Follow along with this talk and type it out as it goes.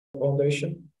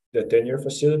Foundation, the Tenure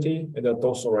Facility, and the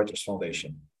Thomson Reuters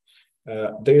Foundation.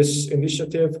 This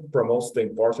initiative promotes the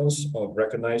importance of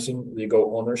recognizing legal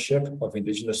ownership of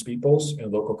indigenous peoples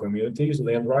and local communities'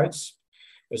 land rights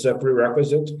as a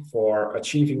prerequisite for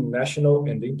achieving national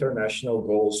and international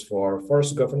goals for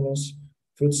forest governance,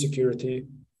 food security,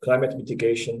 climate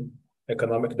mitigation,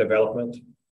 economic development,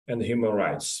 and human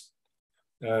rights.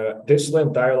 This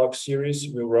Land Dialogue series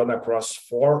will run across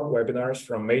 4 webinars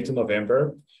from May to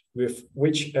November, with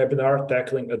each webinar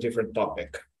tackling a different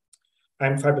topic.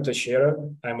 I'm Fabio Teixeira.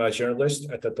 I'm a journalist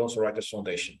at the Thomson Reuters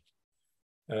Foundation.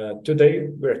 Today,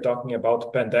 we're talking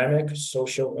about pandemic,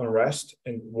 social unrest,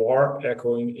 and war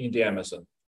echoing in the Amazon.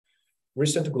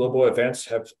 Recent global events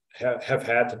have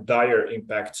had dire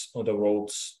impacts on the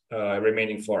world's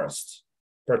remaining forests,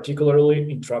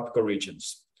 particularly in tropical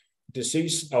regions.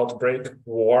 Disease outbreak,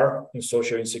 war, and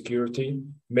social insecurity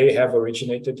may have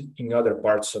originated in other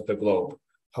parts of the globe.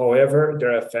 However,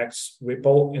 their effects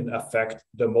ripple and affect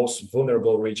the most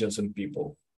vulnerable regions and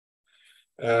people.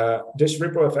 This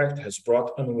ripple effect has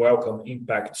brought unwelcome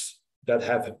impacts that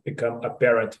have become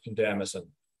apparent in the Amazon.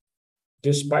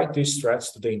 Despite these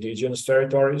threats to the indigenous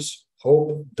territories,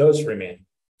 hope does remain,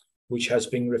 which has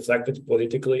been reflected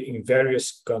politically in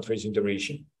various countries in the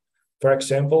region. For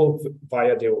example,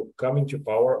 via the coming to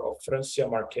power of Francia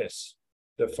Marquez,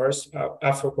 the first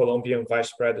Afro-Colombian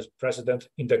vice president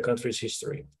in the country's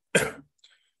history.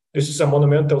 This is a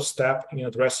monumental step in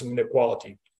addressing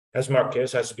inequality, as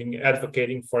Marquez has been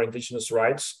advocating for indigenous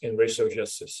rights and racial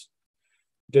justice.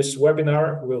 This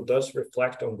webinar will thus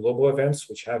reflect on global events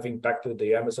which have impacted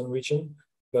the Amazon region,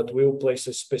 but will place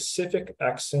a specific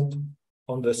accent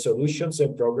on the solutions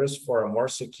and progress for a more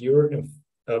secure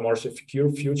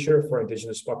future for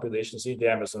indigenous populations in the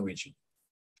Amazon region.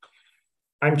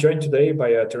 I'm joined today by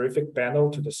a terrific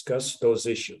panel to discuss those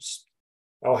issues.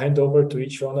 I'll hand over to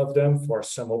each one of them for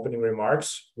some opening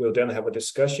remarks. We'll then have a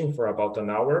discussion for about an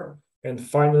hour, and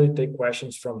finally take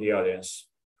questions from the audience,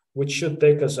 which should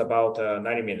take us about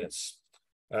 90 minutes.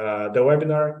 The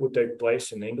webinar will take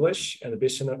place in English and be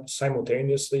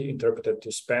simultaneously interpreted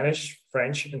to Spanish,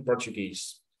 French, and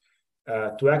Portuguese.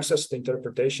 To access the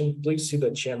interpretation, please see the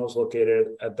channels located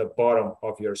at the bottom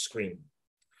of your screen.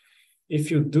 If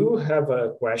you do have a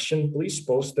question, please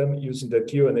post them using the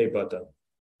Q&A button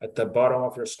at the bottom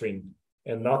of your screen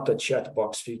and not the chat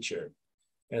box feature.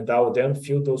 And I'll then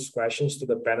field those questions to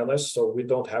the panelists so we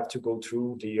don't have to go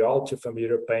through the all too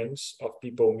familiar pains of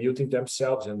people muting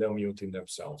themselves and unmuting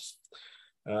themselves.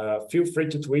 Feel free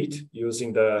to tweet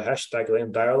using the hashtag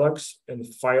Land Dialogues and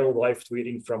file live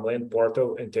tweeting from Land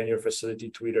Portal and Tenure Facility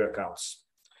Twitter accounts.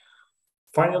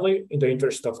 Finally, in the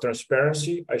interest of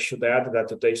transparency, I should add that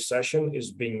today's session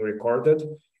is being recorded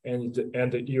and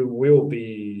you will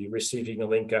be receiving a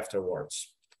link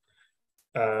afterwards.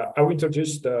 I will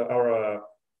introduce our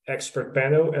expert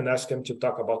panel and ask them to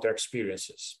talk about their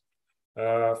experiences.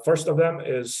 First of them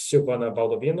is Silvana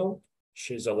Baldonvino.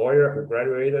 She's a lawyer who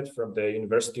graduated from the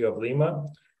University of Lima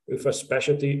with a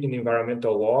specialty in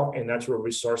environmental law and natural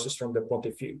resources from the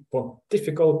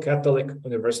Pontifical Catholic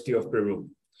University of Peru.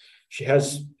 She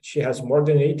has more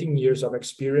than 18 years of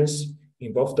experience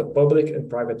in both the public and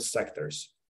private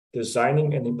sectors,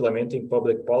 designing and implementing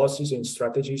public policies and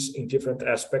strategies in different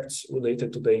aspects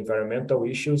related to the environmental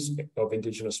issues of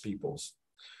indigenous peoples,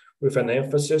 with an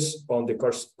emphasis on the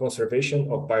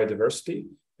conservation of biodiversity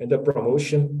and the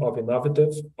promotion of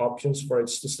innovative options for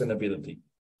its sustainability.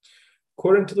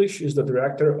 Currently, she is the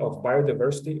Director of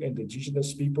Biodiversity and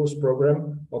Indigenous Peoples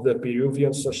Program of the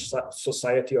Peruvian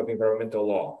Society of Environmental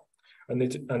Law, an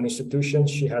institution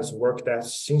she has worked at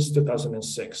since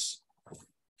 2006.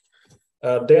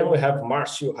 Then we have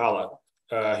Marcio Hala.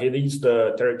 He leads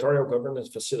the Territorial Governance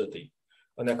Facility,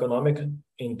 an economic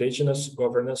indigenous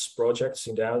governance project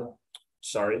in the,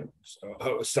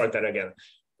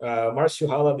 Marcio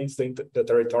Hala leads the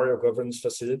Territorial Governance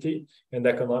Facility and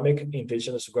economic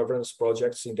indigenous governance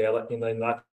projects in Latin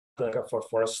America for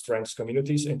Forest Strengths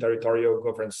Communities and Territorial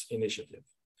Governance Initiative.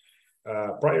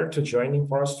 Prior to joining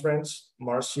Forest Strengths,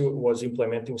 Marcio was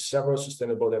implementing several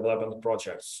sustainable development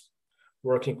projects,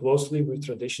 working closely with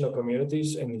traditional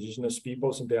communities and indigenous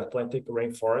peoples in the Atlantic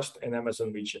rainforest and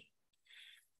Amazon region.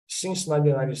 Since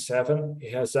 1997, he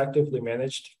has actively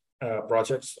managed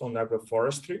projects on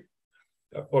agroforestry,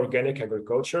 organic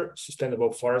agriculture,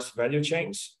 sustainable forest value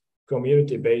chains,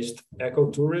 community-based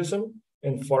ecotourism,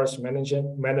 and forest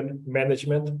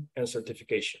management and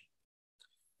certification.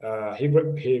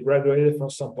 He graduated from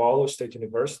São Paulo State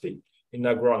University in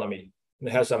agronomy and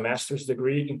has a master's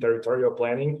degree in territorial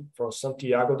planning from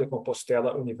Santiago de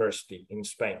Compostela University in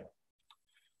Spain.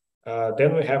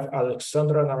 Then we have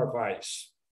Alexandra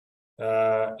Narvaez.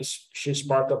 She's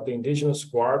part of the indigenous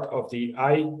guard of the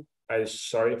I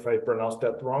sorry if I pronounced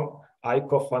that wrong,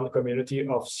 Kofan community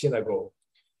of Senegal.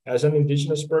 As an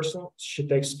indigenous person, she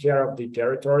takes care of the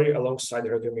territory alongside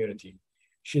her community.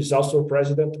 She's also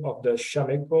president of the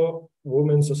Chameco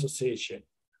Women's Association,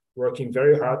 working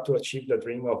very hard to achieve the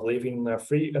dream of living a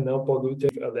free and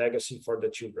unpolluted legacy for the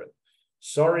children.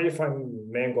 Sorry if I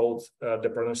mangled the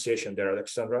pronunciation there,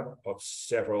 Alexandra, of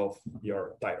several of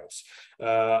your titles.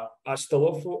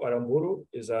 Astolfo Aranburo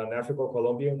is an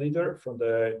Afro-Colombian leader from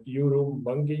the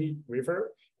Urumangi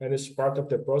River and is part of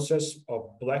the process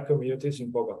of Black communities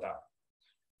in Bogota.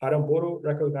 Aranburo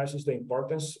recognizes the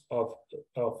importance of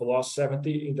Law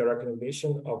 70 in the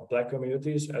recognition of Black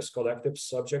communities as collective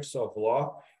subjects of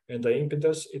law and the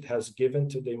impetus it has given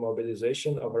to the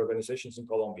mobilization of organizations in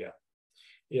Colombia.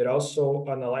 It also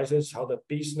analyzes how the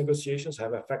peace negotiations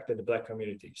have affected Black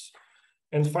communities.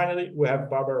 And finally, we have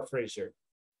Barbara Fraser.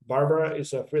 Barbara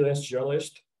is a freelance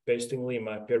journalist based in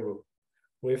Lima, Peru.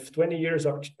 With 20 years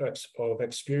of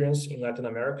experience in Latin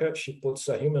America, she puts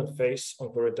a human face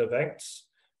on current events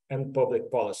and public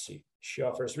policy. She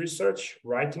offers research,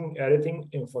 writing, editing,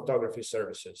 and photography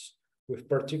services, with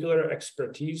particular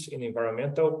expertise in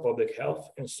environmental, public health,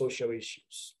 and social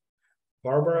issues.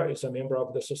 Barbara is a member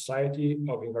of the Society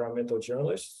of Environmental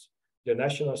Journalists, the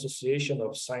National Association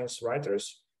of Science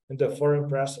Writers, and the Foreign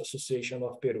Press Association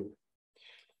of Peru.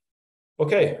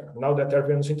 Okay, now that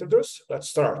everyone's introduced, let's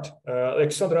start.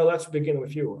 Alexandra, let's begin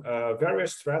with you.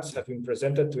 Various threats have been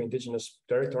presented to indigenous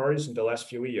territories in the last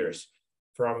few years,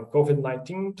 from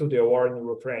COVID-19 to the war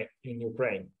in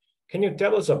Ukraine. Can you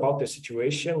tell us about the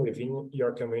situation within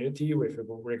your community with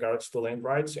regards to land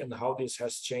rights and how this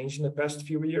has changed in the past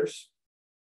few years?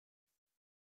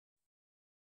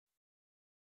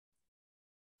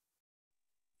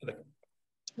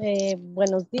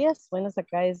 Buenos días, buenos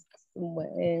acá es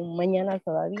mañana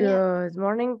todavía. Good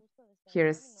morning. Here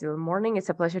is still morning. It's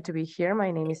a pleasure to be here. My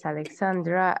name is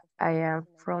Alexandra. I am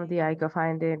from the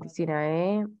Kofan de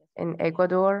SPDA in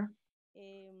Ecuador.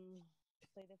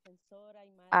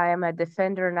 I am a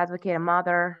defender and advocate, a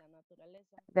mother.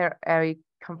 I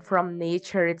come from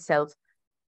nature itself.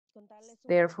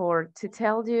 Therefore, to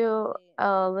tell you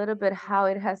a little bit how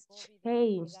it has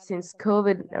changed since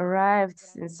COVID arrived,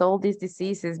 since all these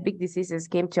diseases, big diseases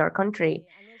came to our country,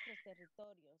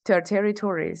 to our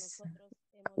territories.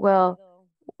 Well,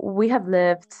 we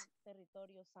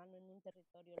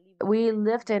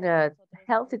lived in a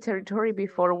healthy territory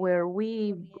before where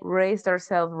we raised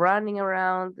ourselves, running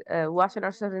around, washing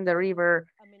ourselves in the river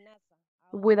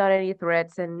without any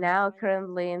threats. And now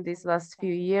currently in these last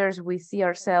few years, we see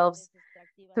ourselves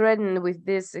threatened with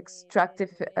these extractive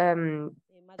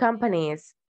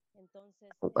companies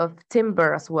of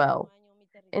timber as well.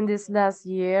 In this last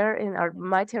year, in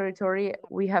my territory,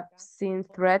 we have seen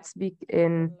threats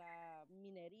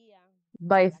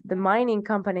by the mining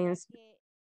companies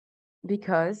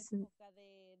because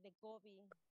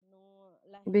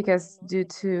due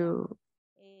to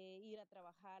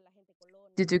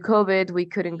COVID, we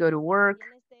couldn't go to work.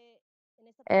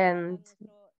 And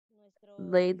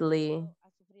lately,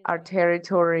 our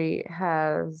territory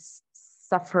has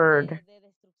suffered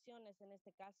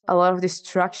a lot of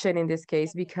destruction in this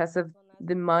case because of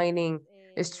the mining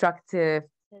extractive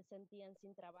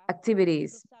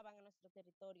activities.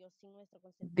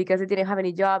 Because they didn't have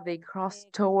any job, they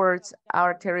crossed towards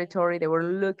our territory. They were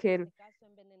looking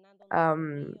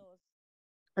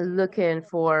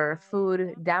for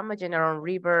food, damaging our own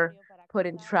river,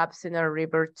 putting traps in our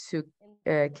river to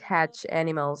catch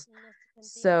animals.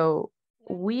 So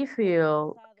we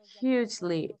feel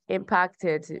hugely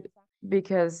impacted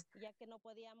because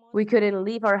we couldn't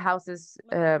leave our houses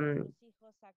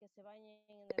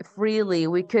freely.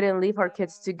 We couldn't leave our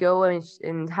kids to go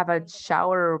and have a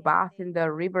shower or bath in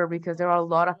the river because there are a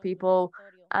lot of people,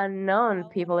 unknown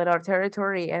people in our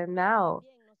territory. And now,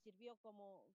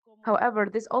 however,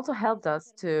 this also helped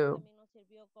us to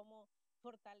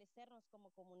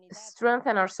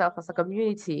strengthen ourselves as a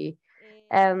community,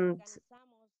 and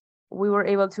we were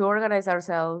able to organize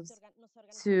ourselves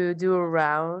to do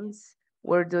rounds.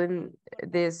 We're doing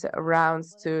these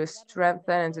rounds to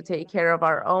strengthen and to take care of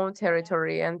our own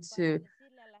territory and to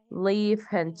leave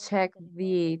and check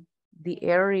the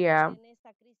area.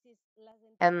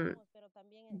 And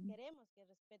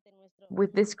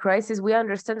with this crisis, we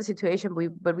understand the situation,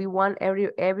 but we want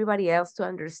everybody else to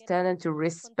understand and to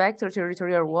respect our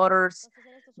territorial waters.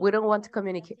 We don't want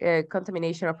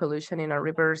contamination or pollution in our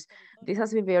rivers. This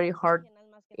has been very hard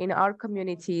in our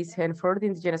communities and for the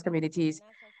indigenous communities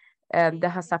that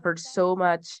has suffered so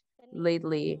much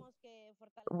lately.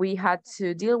 we had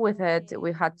to deal with it.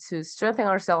 We had to strengthen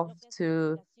ourselves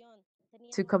to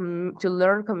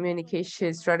learn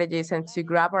communication strategies and to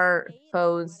grab our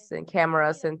phones and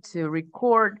cameras and to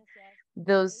record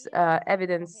those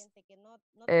evidence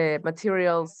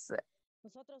materials.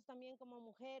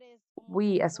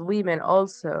 We as women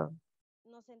also,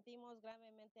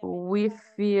 we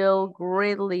feel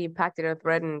greatly impacted and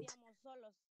threatened.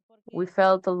 We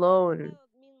felt alone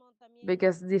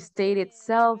because the state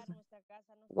itself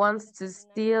wants to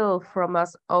steal from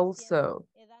us also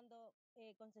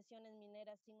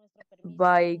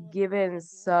by giving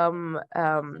some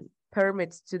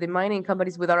permits to the mining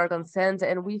companies without our consent,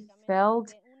 and we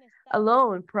felt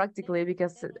alone practically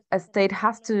because a state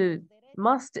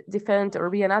must defend or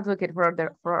be an advocate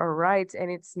for our rights, and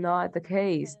it's not the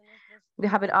case. They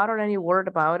haven't uttered any word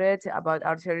about it, about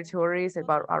our territories,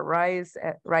 about our rights,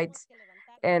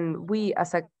 and we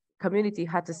as a community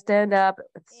had to stand up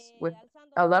with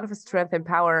a lot of strength and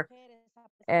power.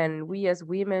 And we as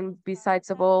women, besides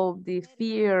of all the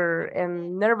fear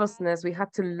and nervousness, we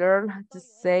had to learn how to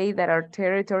say that our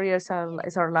territory is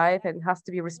our life and has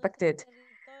to be respected.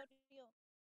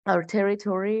 Our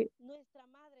territory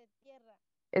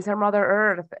is our Mother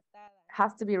Earth,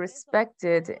 has to be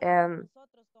respected, and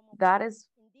that is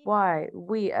why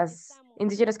we as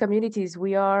indigenous communities,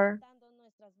 we are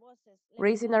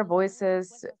raising our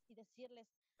voices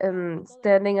and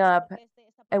standing up,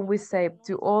 and we say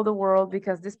to all the world,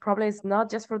 because this problem is not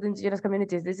just for the indigenous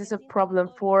communities, this is a problem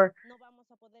for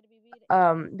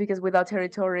because without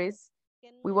territories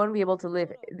we won't be able to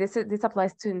live. This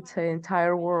applies to the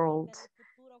entire world.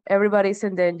 Everybody's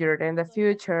endangered, and the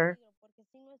future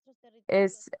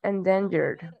is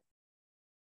endangered.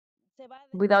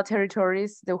 Without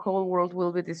territories, the whole world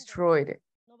will be destroyed.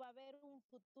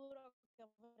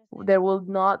 There will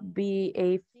not be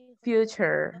a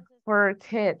future for our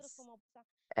kids,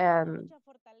 and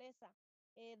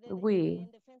we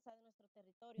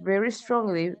very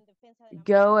strongly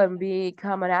go and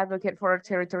become an advocate for our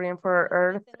territory and for our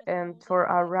earth and for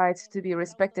our rights to be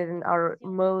respected in our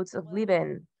modes of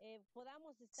living,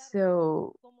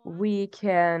 so we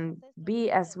can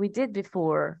be as we did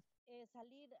before.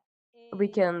 We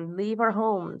can leave our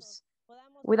homes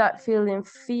without feeling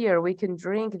fear. We can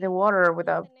drink the water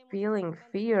without feeling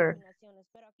fear.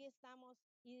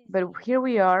 But here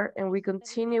we are, and we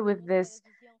continue with this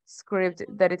script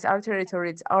that it's our territory,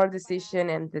 it's our decision,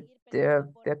 and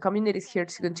the community is here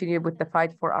to continue with the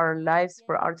fight for our lives,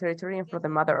 for our territory, and for the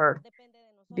Mother Earth,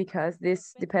 because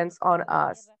this depends on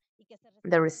us.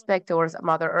 The respect towards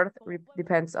Mother Earth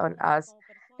depends on us,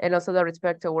 and also the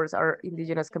respect towards our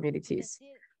indigenous communities.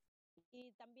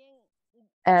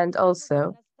 And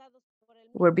also,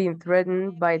 we're being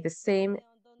threatened by the same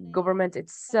government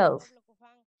itself.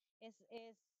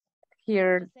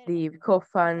 Here, the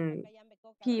Kofan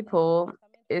people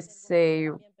is a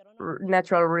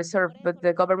natural reserve, but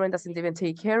the government doesn't even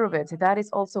take care of it. That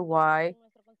is also why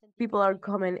people are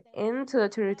coming into the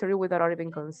territory without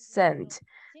even consent,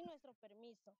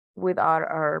 without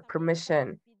our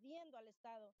permission.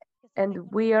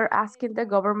 And we are asking the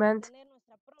government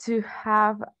to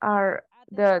have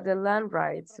the land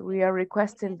rights. We are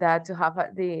requesting that to have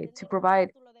to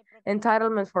provide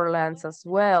entitlement for lands as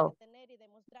well,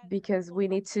 because we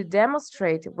need to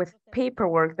demonstrate with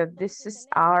paperwork that this is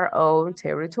our own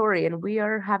territory, and we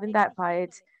are having that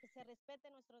fight.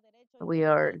 We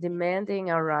are demanding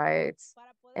our rights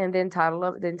and the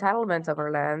entitlement of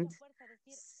our land.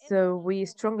 So we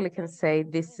strongly can say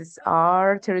this is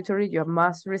our territory. You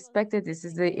must respect it. This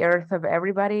is the earth of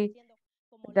everybody.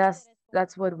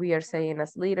 That's what we are saying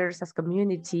as leaders, as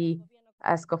community,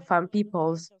 as Kofan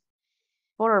peoples,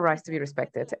 for our rights to be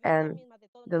respected and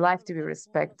the life to be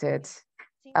respected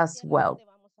as well.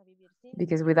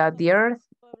 Because without the earth,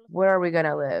 where are we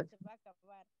gonna live?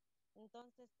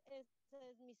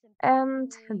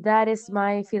 And that is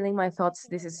my feeling, my thoughts.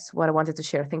 This is what I wanted to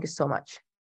share. Thank you so much.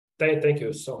 Thank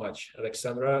you so much,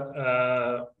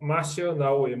 Alexandra. Marcio,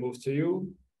 now we move to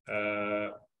you.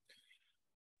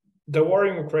 The war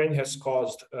in Ukraine has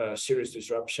caused serious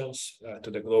disruptions to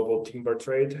the global timber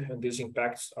trade, and these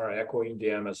impacts are echoing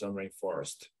the Amazon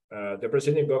rainforest. The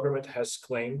Brazilian government has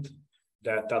claimed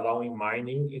that allowing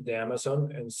mining in the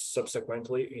Amazon and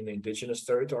subsequently in indigenous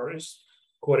territories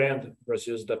could end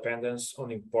Brazil's dependence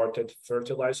on imported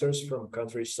fertilizers from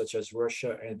countries such as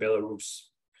Russia and Belarus.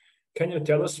 Can you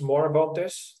tell us more about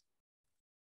this?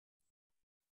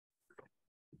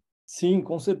 Sim,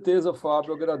 com certeza,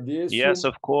 Fábio. Agradeço. Yes,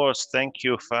 of course. Thank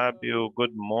you, Fabio.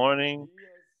 Good morning.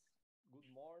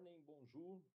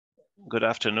 Good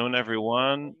afternoon,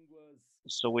 everyone.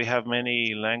 So we have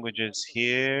many languages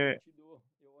here.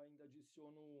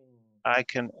 I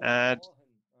can add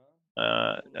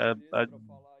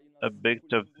a bit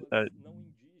of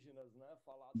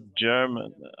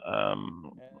German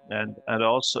and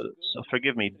also, so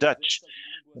forgive me, Dutch,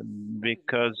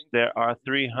 because there are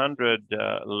 300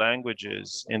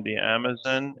 languages in the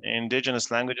Amazon, indigenous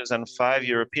languages, and 5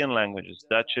 European languages.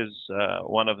 Dutch is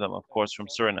one of them, of course, from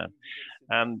Suriname.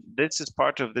 And this is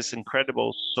part of this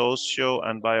incredible socio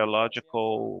and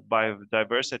biological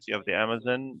biodiversity of the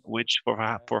Amazon, which for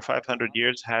 500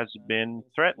 years has been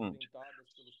threatened.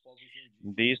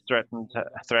 These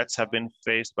threats have been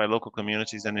faced by local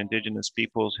communities and indigenous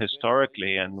peoples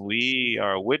historically, and we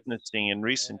are witnessing in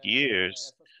recent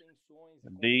years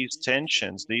these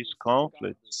tensions, these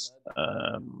conflicts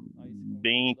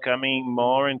becoming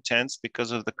more intense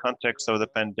because of the context of the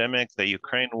pandemic, the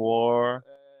Ukraine war,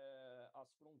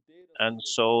 and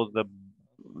so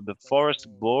the forest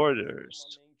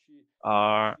borders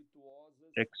are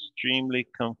extremely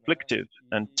conflictive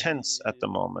and tense at the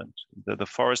moment, the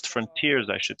forest frontiers,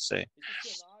 I should say.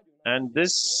 And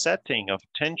this setting of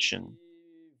tension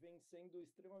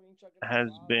has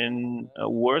been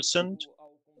worsened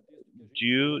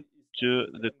due to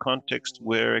the context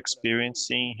we're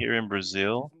experiencing here in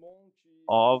Brazil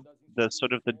of the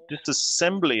sort of the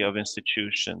disassembly of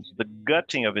institutions, the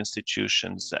gutting of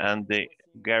institutions, and the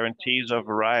guarantees of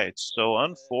rights. So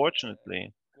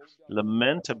unfortunately,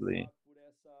 lamentably,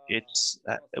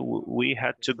 we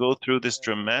had to go through this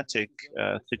dramatic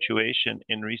situation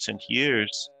in recent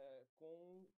years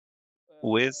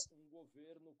with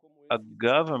a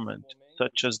government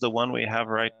such as the one we have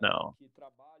right now,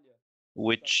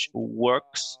 which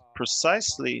works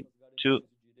precisely to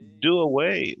do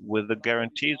away with the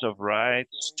guarantees of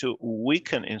rights, to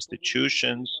weaken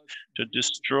institutions, to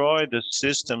destroy the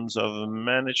systems of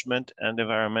management and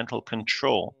environmental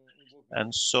control.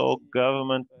 And so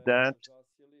government that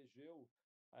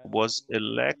was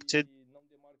elected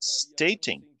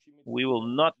stating we will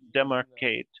not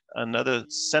demarcate another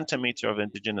centimeter of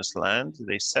indigenous land.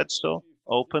 They said so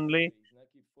openly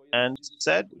and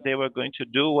said they were going to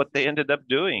do what they ended up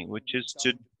doing, which is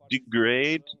to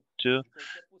degrade, to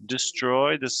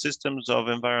destroy the systems of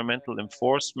environmental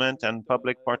enforcement and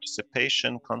public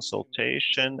participation,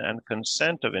 consultation, and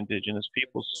consent of indigenous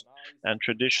peoples and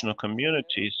traditional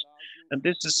communities. And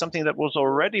this is something that was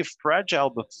already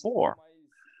fragile before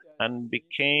and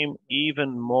became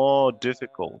even more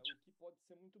difficult.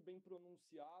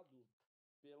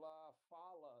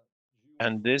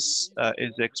 And this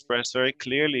is expressed very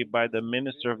clearly by the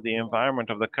Minister of the Environment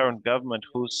of the current government,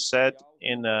 who said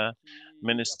in a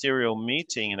ministerial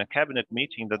meeting, in a cabinet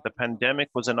meeting, that the pandemic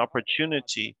was an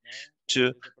opportunity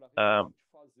to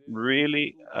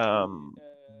really,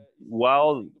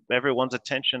 while everyone's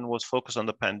attention was focused on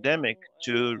the pandemic,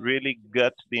 to really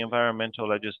gut the environmental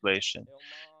legislation.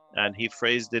 And he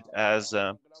phrased it as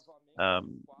the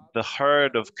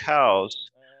herd of cows,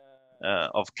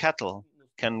 of cattle,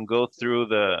 can go through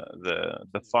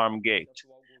the farm gate.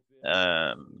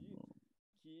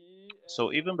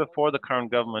 So even before the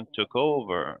current government took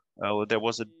over, there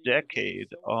was a decade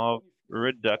of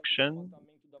reduction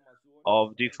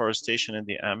of deforestation in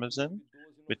the Amazon.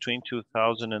 Between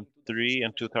 2003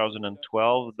 and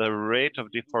 2012, the rate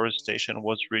of deforestation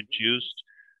was reduced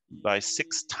by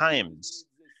 6 times.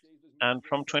 And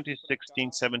from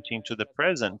 2016-17 to the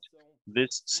present,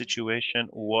 this situation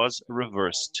was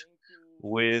reversed,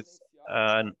 with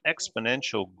an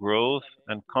exponential growth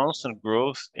and constant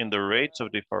growth in the rates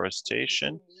of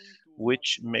deforestation,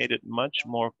 which made it much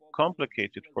more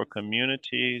complicated for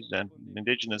communities and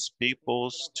indigenous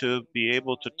peoples to be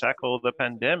able to tackle the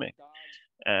pandemic,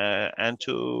 and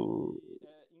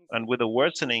with a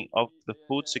worsening of the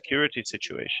food security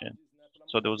situation.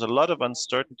 So there was a lot of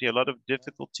uncertainty, a lot of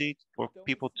difficulty for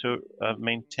people to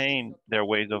maintain their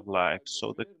ways of life.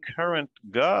 So the current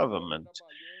government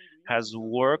has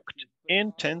worked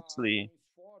intensely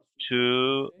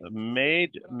to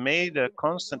made a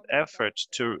constant effort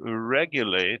to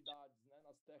regulate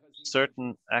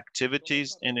certain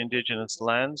activities in indigenous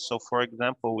lands. So for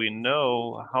example, we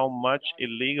know how much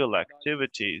illegal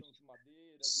activities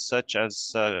such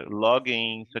as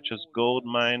logging, such as gold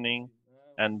mining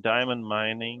and diamond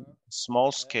mining,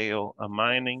 small scale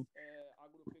mining,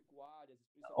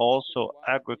 also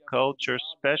agriculture,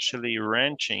 especially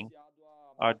ranching,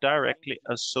 are directly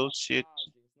associated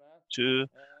to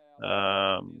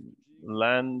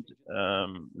land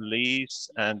lease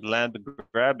and land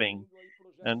grabbing.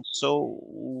 And so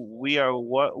we are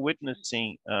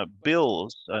witnessing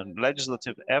bills and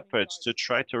legislative efforts to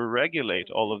try to regulate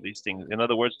all of these things. In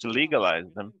other words, to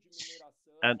legalize them,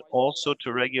 and also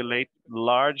to regulate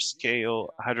large-scale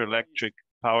hydroelectric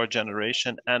power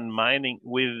generation and mining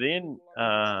within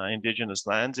indigenous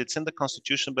lands. It's in the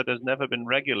constitution, but has never been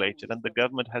regulated. And the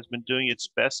government has been doing its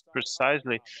best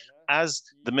precisely as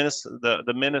the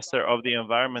minister of the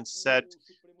environment said,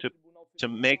 to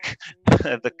make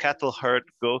the cattle herd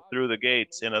go through the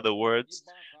gates. In other words,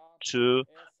 to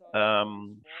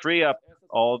free up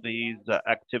all these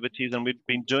activities. And we've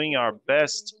been doing our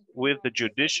best with the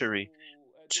judiciary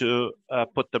to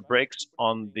put the brakes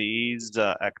on these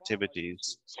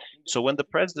activities. So when the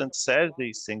president says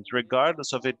these things,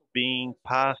 regardless of it being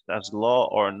passed as law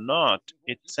or not,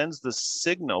 it sends the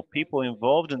signal. People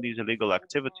involved in these illegal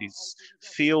activities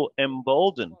feel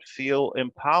emboldened, feel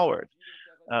empowered,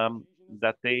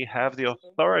 that they have the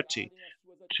authority,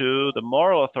 the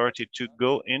moral authority to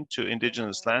go into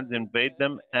indigenous lands, invade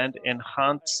them, and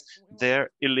enhance their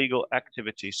illegal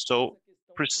activities. So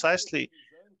precisely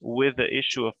with the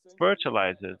issue of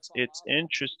fertilizers, it's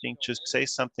interesting to say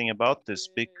something about this,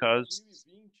 because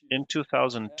in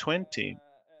 2020,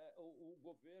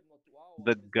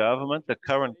 the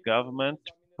current government,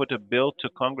 put a bill to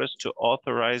Congress to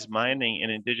authorize mining in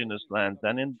indigenous lands.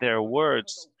 And in their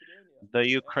words, the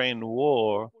Ukraine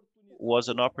war was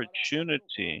an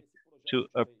opportunity to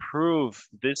approve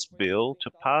this bill,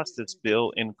 to pass this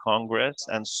bill in Congress.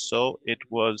 And so it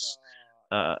was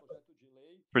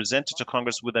presented to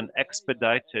Congress with an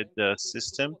expedited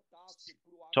system,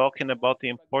 talking about the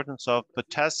importance of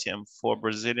potassium for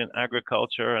Brazilian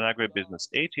agriculture and agribusiness.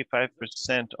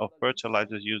 85% of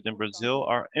fertilizers used in Brazil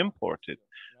are imported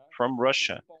from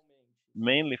Russia,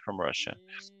 mainly from Russia.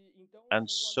 And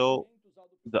so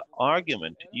the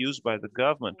argument used by the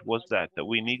government was that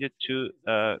we needed to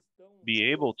be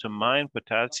able to mine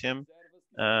potassium,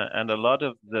 and a lot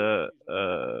of the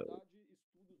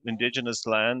indigenous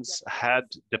lands had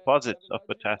deposits of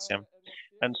potassium.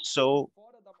 And so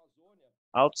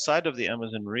outside of the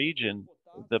Amazon region,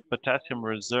 the potassium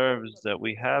reserves that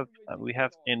we have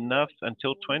enough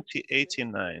until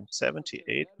 2089.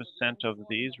 78% of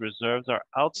these reserves are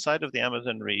outside of the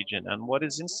Amazon region. And what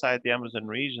is inside the Amazon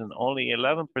region, only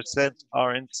 11%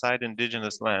 are inside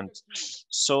indigenous lands.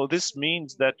 So this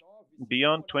means that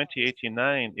beyond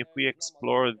 2089, if we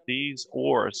explore these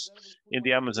ores in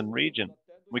the Amazon region,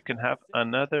 we can have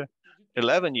another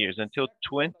 11 years until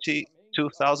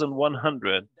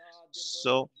 2100.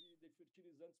 So,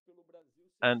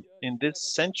 and in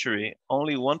this century,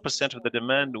 only 1% of the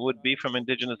demand would be from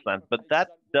indigenous lands, but that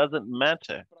doesn't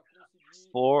matter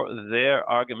for their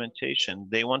argumentation.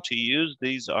 They want to use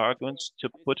these arguments to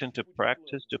put into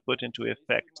practice, to put into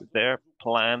effect their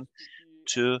plan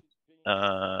to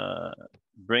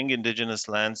bring indigenous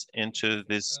lands into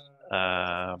this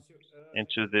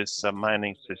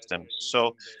mining system.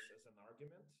 So,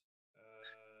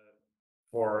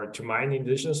 to mine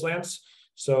indigenous lands.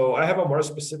 So I have a more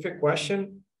specific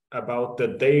question about the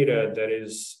data that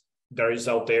is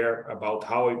out there about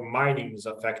how mining is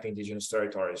affecting indigenous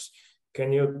territories.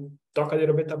 Can you talk a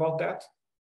little bit about that?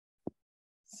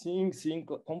 Sim,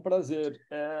 com prazer.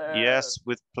 Yes,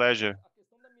 with pleasure.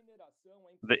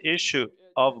 The issue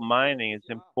of mining is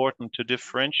important to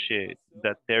differentiate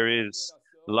that there is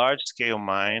large-scale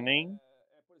mining,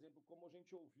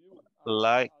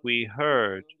 like we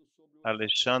heard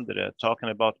Alexandra talking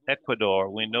about Ecuador.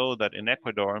 We know that in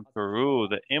Ecuador and Peru,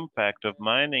 the impact of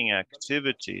mining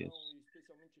activities,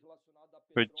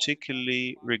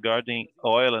 particularly regarding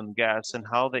oil and gas, and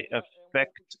how they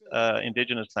affect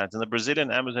indigenous lands. In the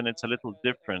Brazilian Amazon, it's a little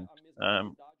different.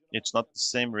 It's not the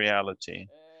same reality.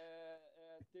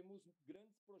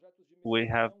 We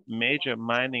have major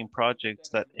mining projects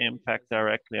that impact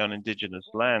directly on indigenous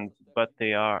lands, but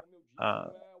they are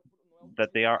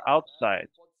outside.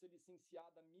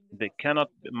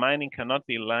 Mining cannot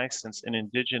be licensed in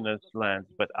indigenous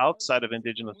lands, but outside of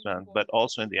indigenous lands, but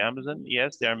also in the Amazon.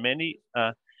 Yes, there are many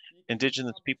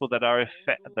indigenous people that are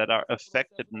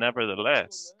affected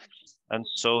nevertheless. And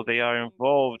so they are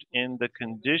involved in the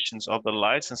conditions of the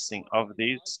licensing of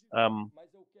these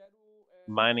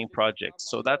mining projects.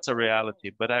 So that's a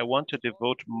reality. But I want to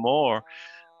devote more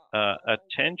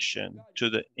attention to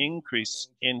the increase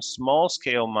in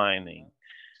small-scale mining,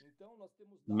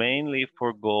 mainly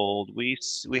for gold. We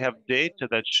have data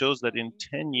that shows that in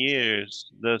 10 years,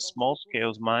 the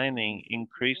small-scale mining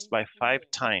increased by 5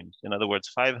 times. In other words,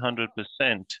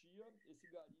 500%.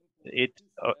 It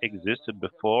existed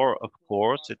before, of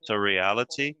course. It's a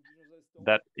reality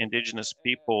that indigenous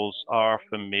peoples are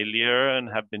familiar and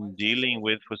have been dealing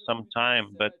with for some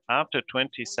time. But after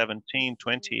 2017,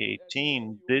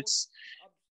 2018, this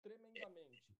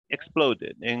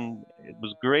exploded and it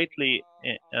was greatly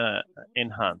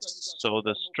enhanced. So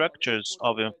the structures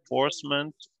of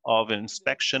enforcement, of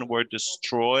inspection were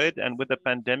destroyed, and with the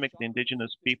pandemic, the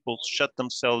indigenous peoples shut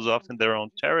themselves off in their own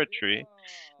territory.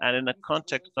 And in a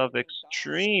context of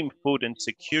extreme food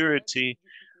insecurity,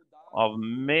 of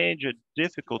major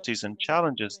difficulties and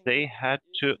challenges, they had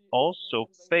to also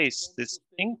face this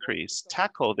increase,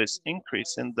 tackle this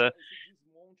increase in the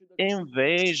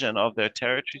invasion of their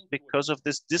territories because of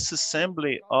this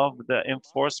disassembly of the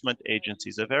enforcement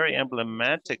agencies. A very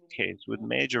emblematic case with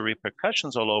major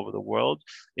repercussions all over the world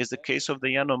is the case of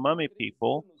the Yanomami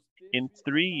people. In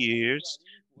 3 years,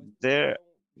 the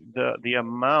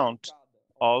amount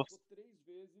of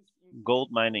gold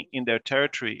mining in their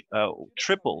territory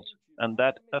tripled, and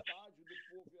that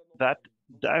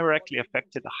directly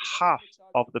affected half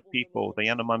of the people, the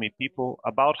Yanomami people.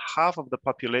 About half of the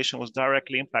population was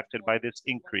directly impacted by this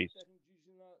increase.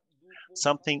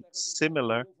 Something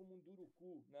similar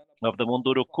of the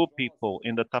Munduruku people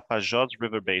in the Tapajós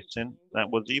River Basin, that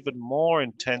was even more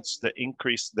intense, the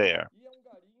increase there.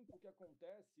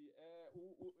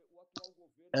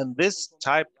 And this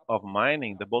type of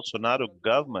mining, the Bolsonaro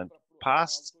government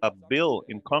passed a bill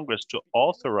in Congress to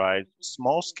authorize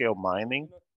small-scale mining,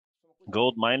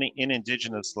 gold mining in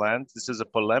indigenous lands. This is a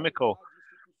polemical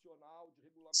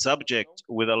subject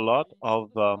with a lot of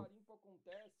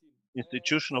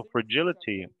institutional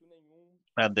fragility,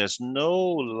 and there's no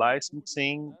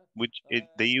licensing,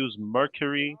 they use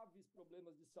mercury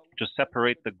to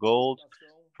separate the gold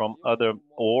from other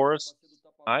ores.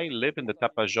 I live in the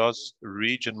Tapajós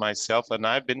region myself, and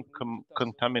I've been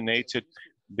contaminated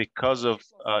because of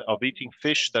eating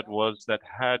fish that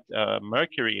had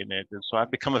mercury in it, and so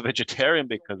I've become a vegetarian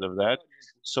because of that.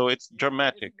 So it's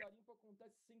dramatic,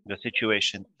 the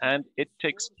situation, and it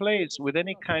takes place with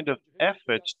any kind of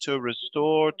effort to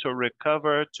restore, to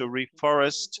recover, to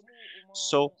reforest.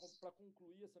 So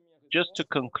just to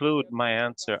conclude my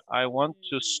answer, I want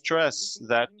to stress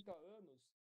that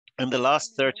in the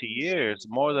last 30 years,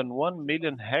 more than 1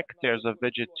 million hectares of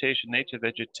vegetation, native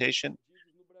vegetation,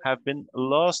 have been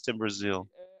lost in Brazil,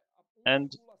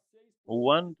 and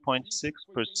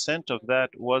 1.6% of that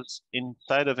was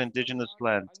inside of indigenous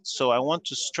land. So I want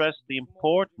to stress the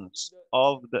importance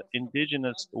of the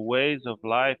indigenous ways of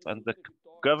life and the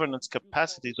governance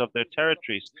capacities of their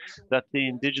territories that the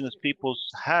indigenous peoples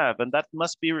have, and that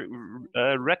must be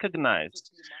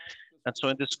recognized. And so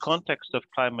in this context of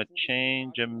climate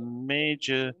change, a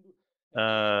major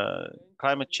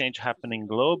climate change happening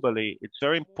globally, it's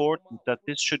very important that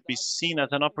this should be seen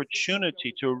as an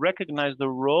opportunity to recognize the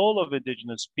role of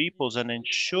indigenous peoples and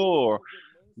ensure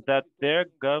that their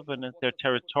governance, their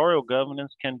territorial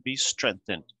governance can be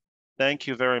strengthened. Thank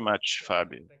you very much,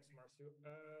 Fabio. Thanks, Marcio.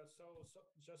 So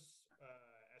just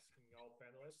asking all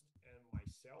panelists and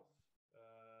myself,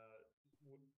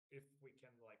 if we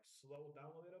can like slow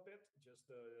down a little bit,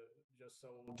 just so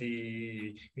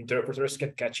the interpreters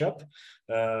can catch up.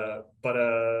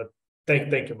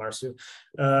 Thank you, Marcio.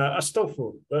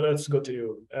 Astolfo, let's go to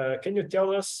you. Can you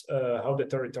tell us how the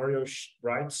territorial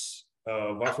rights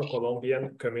of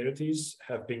Afro-Colombian communities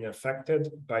have been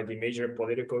affected by the major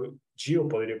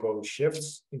geopolitical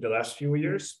shifts in the last few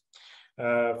years?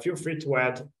 Feel free to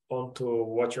add on to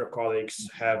what your colleagues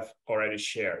have already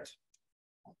shared.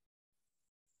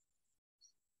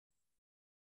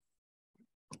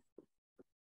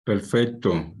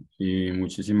 Perfecto. Y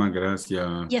muchísimas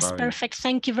gracias. Yes, Fabio. perfect.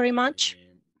 Thank you very much.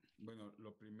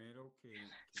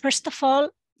 First of all,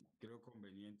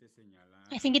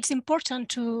 I think it's important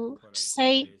to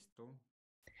say,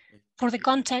 for the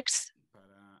context,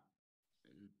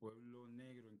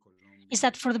 is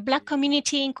that for the Black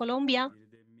community in Colombia,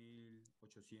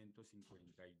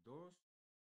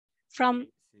 from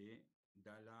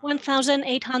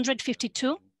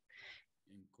 1852,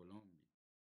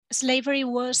 slavery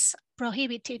was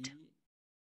prohibited.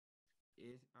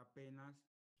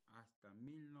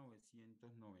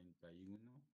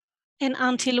 And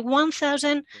until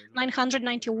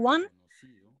 1991,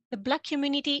 the Black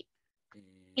community,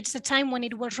 it's the time when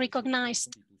it was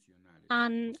recognized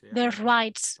and their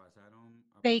rights,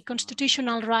 their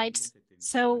constitutional rights.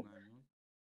 So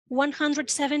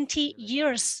 170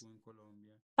 years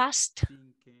passed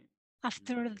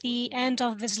after the end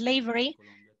of the slavery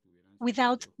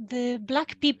without the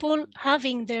Black people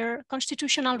having their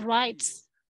constitutional rights,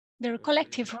 their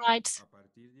collective rights.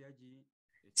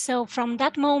 So from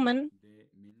that moment,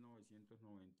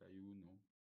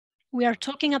 we are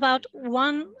talking about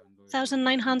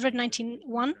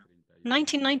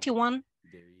 1991.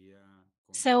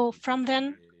 So from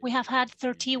then, we have had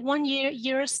 31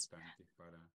 years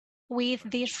with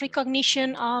this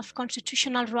recognition of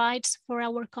constitutional rights for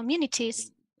our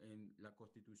communities.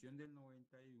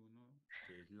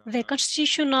 The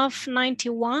Constitution of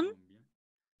 91,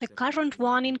 the current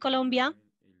one in Colombia,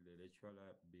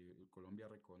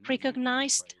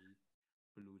 recognized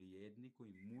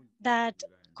that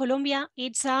Colombia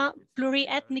is a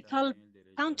pluriethnical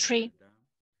country.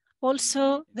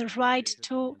 Also, the right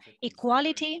to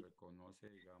equality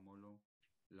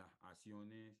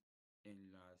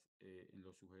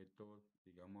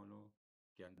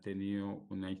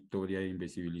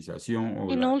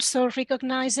and also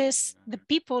recognizes the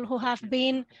people who have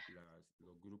been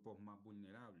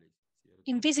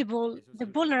invisible, the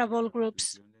vulnerable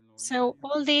groups. So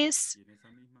all this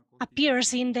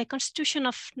appears in the Constitution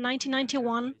of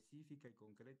 1991.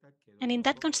 And in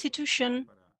that Constitution,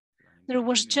 there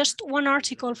was just one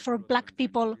article for Black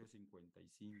people,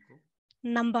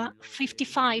 number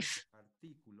 55.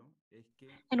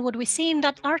 And what we see in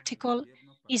that article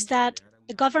is that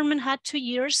the government had 2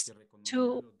 years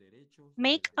to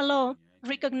make a law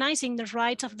recognizing the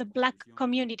rights of the Black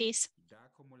communities.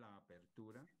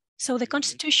 So the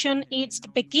Constitution is the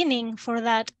beginning for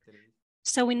that.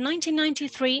 So in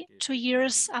 1993, 2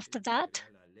 years after that,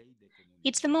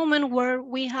 it's the moment where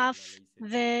we have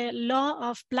the law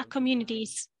of Black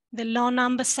communities, the law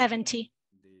number 70.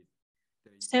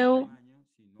 So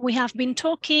we haven't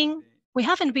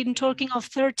been talking of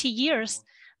 30 years,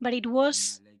 but it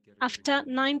was after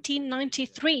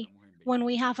 1993 when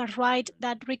we have a right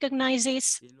that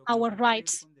recognizes our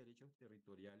rights.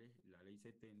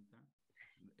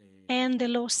 And the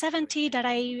law 70 that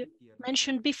I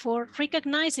mentioned before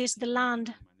recognizes the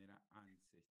land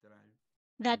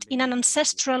that in an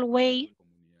ancestral way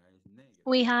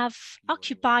we have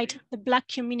occupied the Black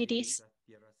communities.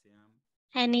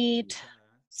 And it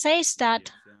says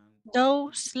that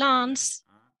those lands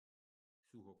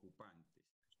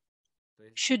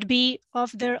should be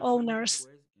of their owners,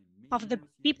 of the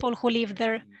people who live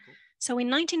there. So in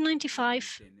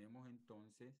 1995,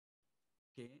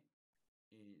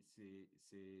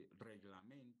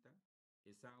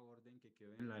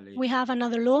 we have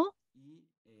another law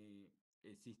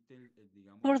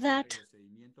for that,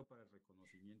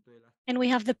 and we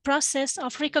have the process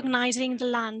of recognizing the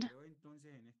land.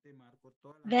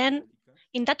 Then,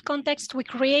 in that context, we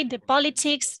create the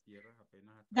politics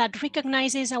that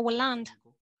recognizes our land.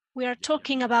 We are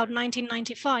talking about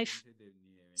 1995.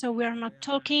 So we are not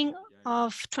talking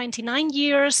of 29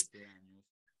 years,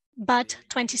 but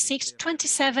 26,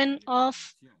 27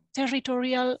 of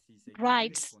territorial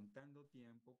rights.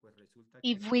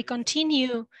 If we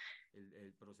continue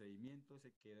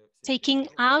taking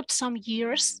out some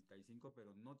years,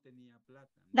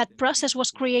 that process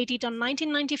was created on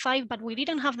 1995, but we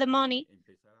didn't have the money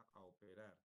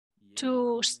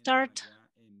to start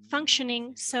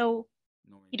functioning. So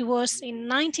it was in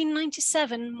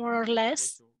 1997, more or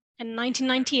less, and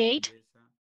 1998,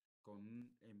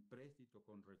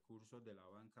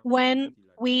 when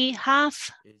we have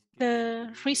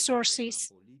the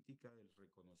resources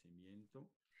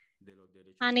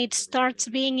and it starts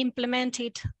being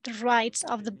implemented, the rights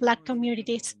of the Black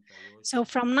communities. So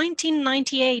from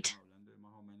 1998,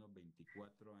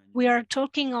 we are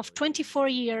talking of 24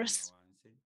 years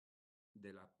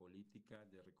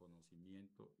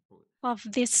of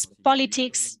this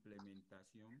politics,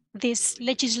 this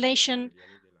legislation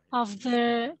of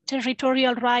the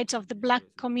territorial rights of the Black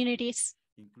communities.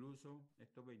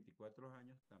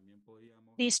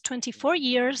 These 24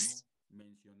 years,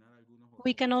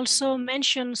 we can also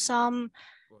mention some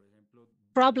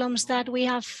problems that we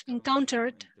have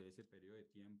encountered,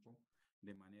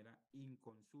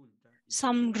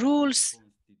 some rules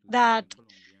that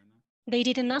they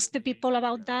didn't ask the people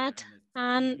about that,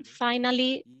 and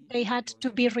finally they had to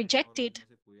be rejected.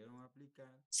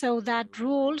 So that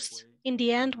rules, in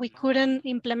the end, we couldn't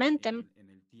implement them.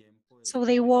 So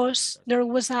there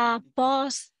was a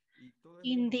pause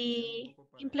in the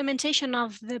implementation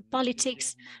of the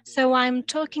politics. So I'm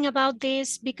talking about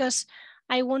this because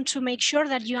I want to make sure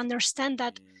that you understand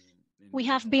that we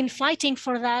have been fighting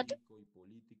for that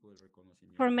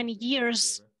for many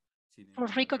years, for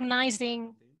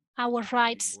recognizing our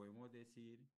rights.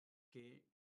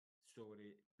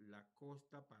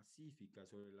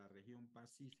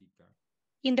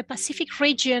 In the Pacific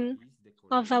region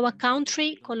of our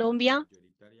country, Colombia,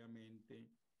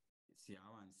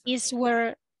 is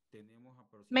where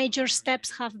major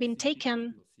steps have been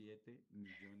taken.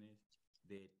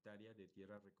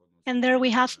 And there we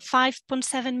have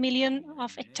 5.7 million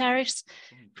of hectares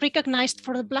recognized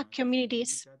for the Black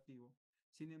communities.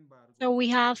 So we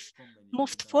have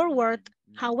moved forward.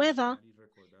 However,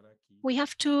 we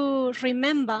have to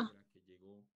remember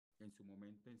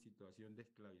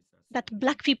that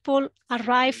Black people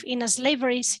arrived in a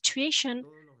slavery situation,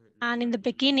 and in the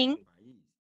beginning,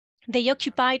 they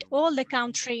occupied all the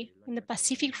country in the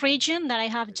Pacific region that I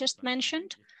have just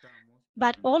mentioned,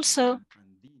 but also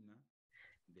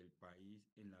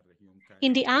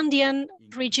in the Andean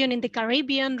region, in the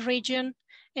Caribbean region,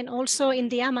 and also in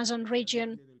the Amazon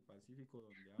region.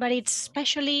 But it's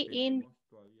especially in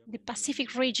the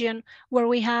Pacific region where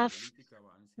we have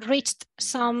reached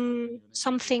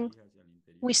something.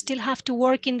 We still have to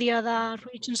work in the other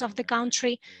regions of the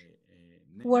country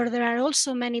where there are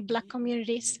also many Black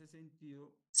communities.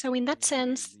 So in that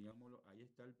sense,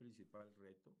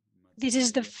 this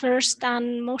is the first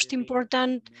and most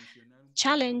important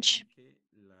challenge.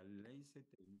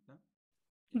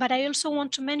 But I also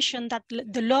want to mention that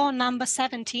the law number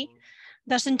 70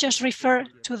 doesn't just refer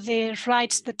to the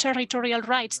rights, the territorial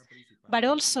rights, but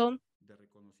also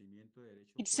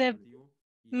it's a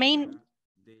main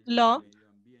law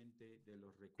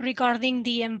regarding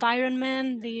the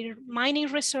environment, the mining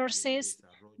resources,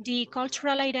 the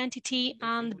cultural identity,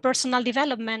 and personal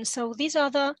development. So these are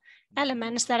the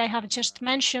elements that I have just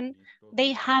mentioned.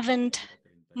 They haven't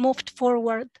moved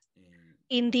forward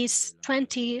in these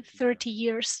 20, 30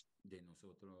 years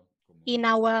in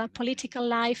our political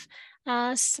life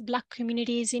as Black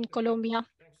communities in Colombia.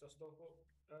 Thanks, Astolfo.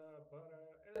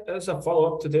 As a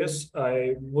follow-up to this,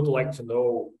 I would like to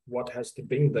know what has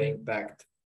been the impact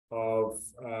of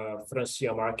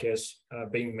Francia Marquez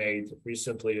being made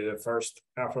recently the first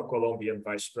Afro-Colombian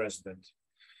vice president.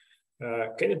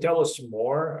 Can you tell us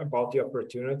more about the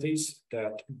opportunities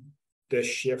that this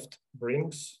shift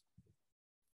brings?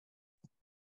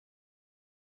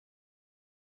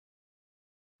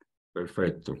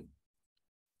 Perfecto.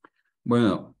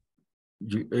 Bueno,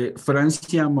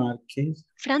 Francia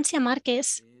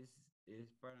Márquez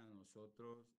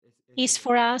is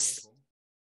for us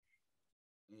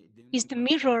is the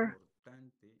mirror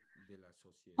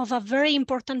of a very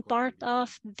important part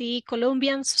of the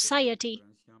Colombian society.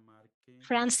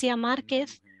 Francia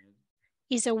Márquez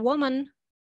is a woman.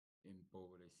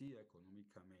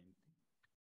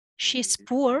 She's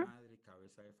poor.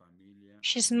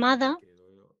 She's mother.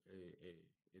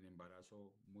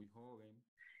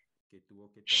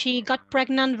 She got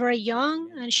pregnant very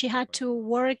young and she had to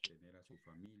work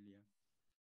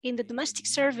in the domestic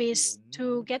service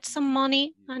to get some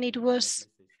money, and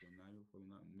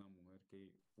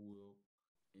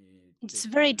it's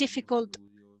very difficult,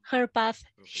 her path.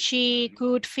 She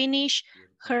could finish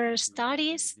her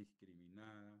studies.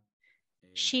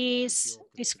 She's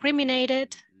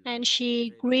discriminated and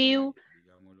she grew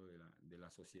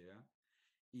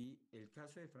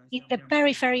in the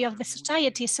periphery of the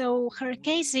society. So her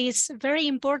case is very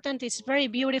important. It's very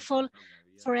beautiful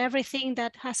for everything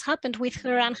that has happened with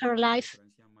her and her life.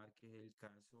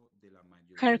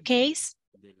 Her case,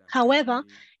 however,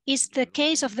 is the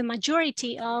case of the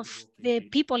majority of the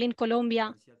people in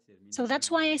Colombia. So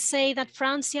that's why I say that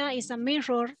Francia is a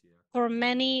mirror for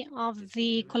many of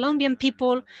the Colombian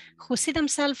people who see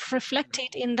themselves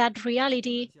reflected in that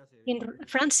reality, in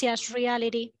Francia's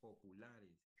reality.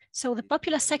 So the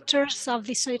popular sectors of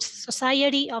the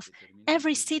society of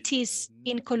every cities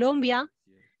in Colombia,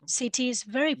 cities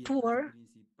very poor,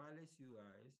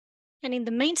 and in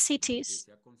the main cities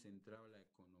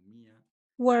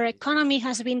where economy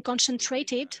has been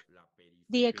concentrated,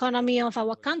 the economy of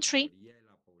our country,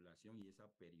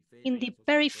 in the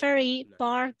periphery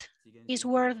part is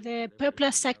where the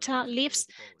popular sector lives.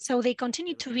 So they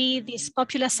continue to be this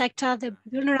popular sector, the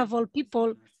vulnerable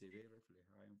people.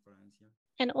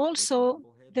 And also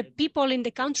the people in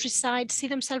the countryside see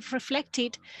themselves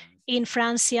reflected in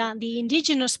Francia, the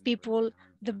indigenous people,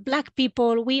 the Black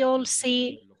people. We all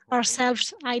see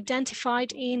ourselves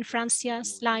identified in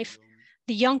Francia's life.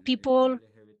 The young people,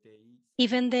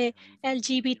 even the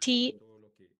LGBT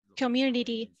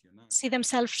community see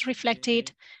themselves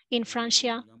reflected in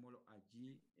Francia.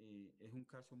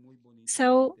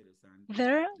 So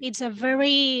there, it's a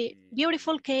very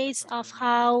beautiful case of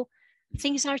how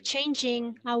things are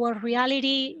changing, our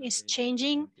reality is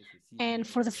changing, and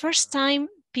for the first time,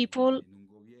 people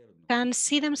can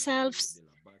see themselves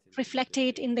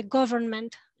reflected in the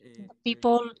government, the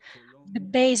people, the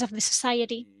base of the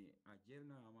society.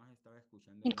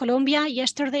 In Colombia,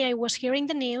 yesterday I was hearing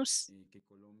the news,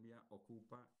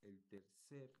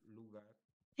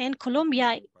 and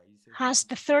Colombia has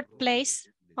the third place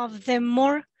of the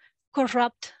more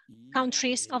corrupt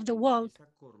countries of the world.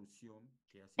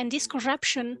 And this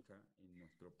corruption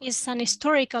is an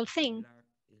historical thing.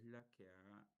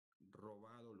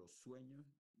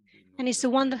 and it's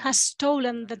the one that has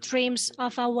stolen the dreams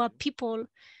of our people.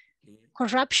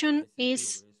 Corruption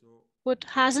is what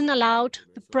hasn't allowed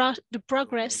the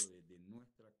progress.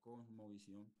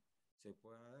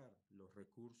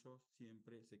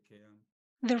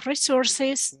 The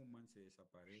resources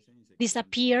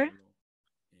disappear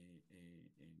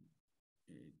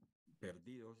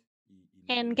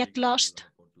and get lost,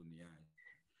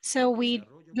 so we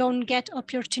don't get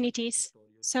opportunities.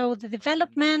 So the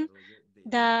development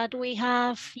that we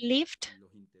have lived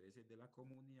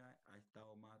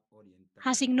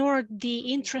has ignored the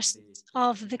interests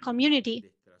of the community.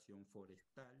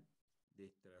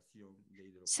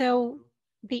 So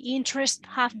the interests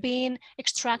have been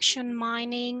extraction,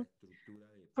 mining,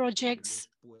 projects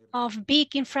of big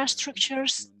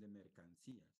infrastructures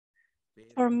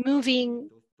for moving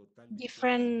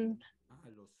different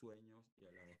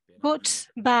goods,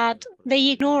 but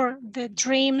they ignore the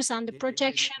dreams and the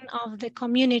projection of the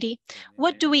community.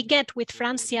 What do we get with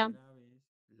Francia?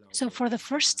 So for the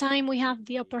first time, we have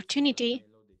the opportunity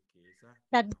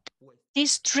that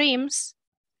these dreams,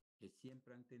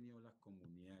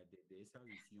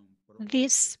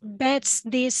 these bets,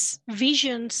 these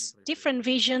visions, different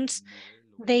visions,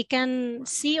 they can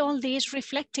see all these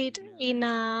reflected in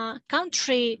a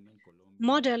country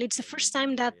model. It's the first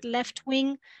time that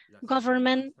left-wing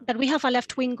government, that we have a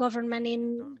left-wing government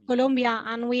in Colombia,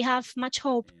 and we have much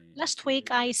hope. Last week,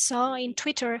 I saw in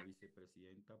Twitter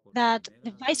that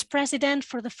the vice president,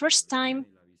 for the first time,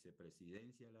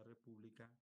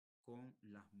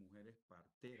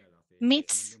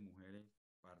 meets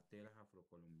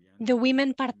the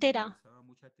women partera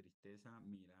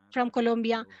from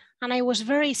Colombia. And I was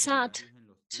very sad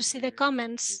to see the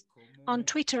comments on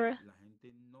Twitter,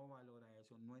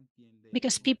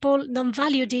 because people don't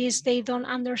value this, they don't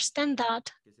understand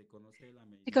that,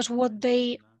 because what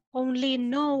they only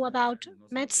know about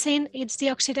medicine, it's the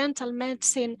Occidental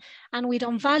medicine, and we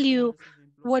don't value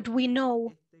what we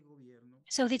know.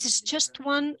 So this is just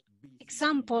one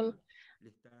example.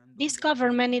 This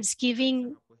government is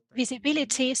giving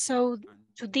visibility to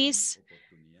these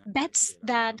bets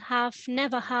that have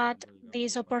never had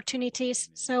these opportunities.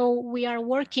 So we are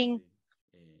working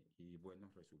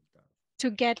to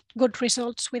get good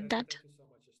results with that.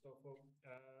 Thank you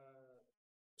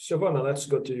so much, Astolfo. Silvana, let's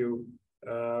go to you.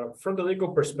 From the legal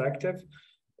perspective,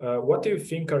 what do you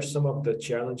think are some of the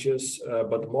challenges,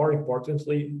 but more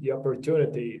importantly, the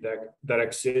opportunity that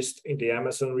exists in the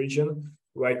Amazon region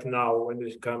right now when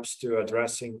it comes to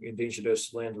addressing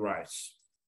indigenous land rights?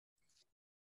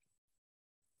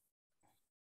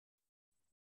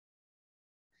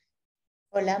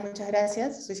 Hola, muchas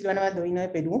gracias. Soy Silvana Baldonvino de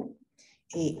Perú.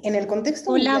 En el contexto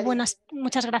Hola, mundial,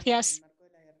 muchas gracias.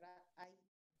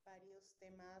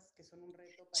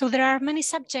 So there are many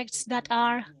subjects that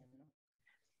are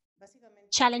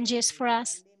challenges for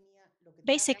us.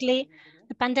 Basically,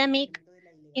 the pandemic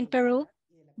in Peru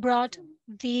brought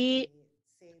the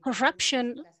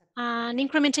corruption, an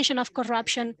incrementation of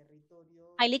corruption,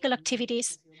 illegal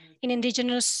activities in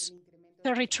indigenous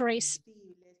territories.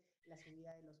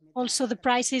 Also, the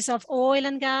prices of oil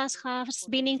and gas has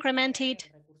been incremented,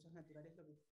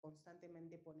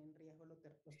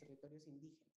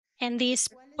 and this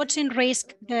puts in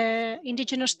risk the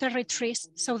indigenous territories.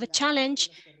 So the challenge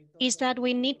is that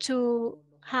we need to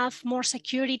have more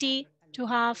security, to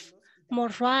have more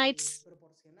rights,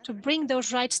 to bring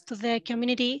those rights to the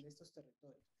community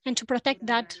and to protect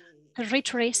that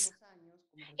territories.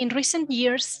 In recent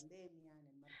years,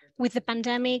 with the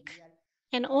pandemic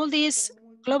and all these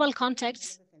global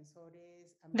contexts,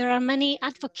 there are many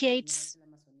advocates,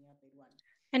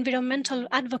 environmental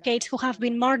advocates who have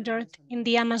been murdered in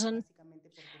the Amazon,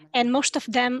 and most of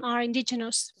them are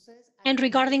indigenous and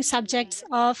regarding subjects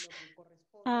of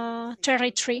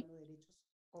territory.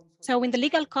 So in the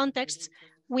legal context,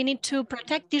 we need to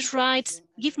protect these rights,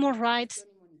 give more rights,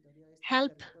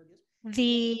 help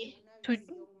to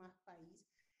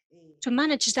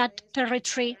manage that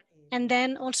territory. And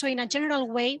then also in a general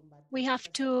way, we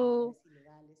have to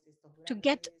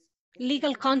get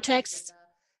legal contexts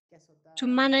to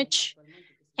manage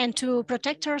and to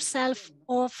protect ourselves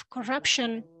of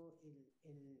corruption.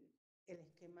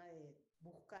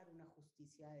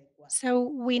 So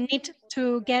we need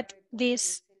to get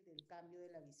this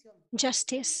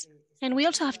justice. And we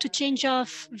also have to change our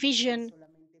vision.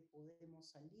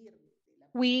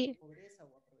 We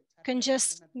can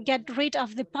just get rid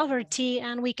of the poverty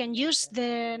and we can use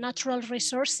the natural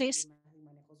resources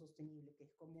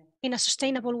in a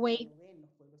sustainable way.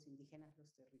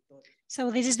 So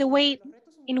this is the way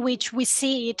in which we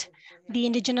see it, the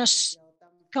indigenous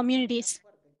communities.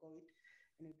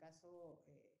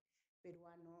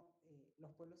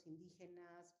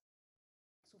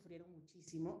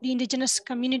 The indigenous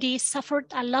community suffered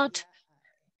a lot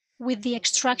with the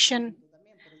extraction,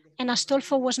 and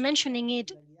Astolfo was mentioning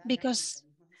it because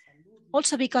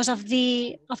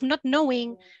of not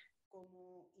knowing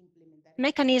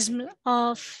mechanism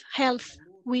of health.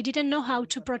 We didn't know how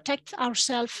to protect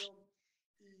ourselves.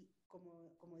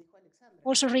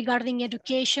 Also regarding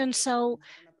education, so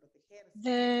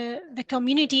the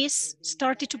communities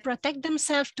started to protect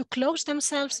themselves, to close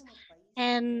themselves,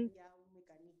 and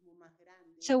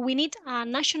so we need a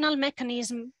national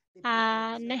mechanism,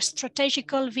 a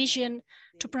strategical vision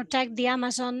to protect the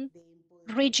Amazon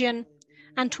region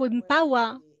and to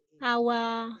empower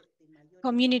our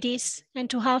communities and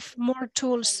to have more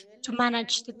tools to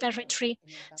manage the territory.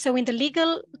 So in the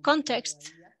legal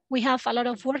context, we have a lot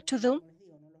of work to do.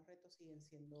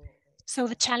 So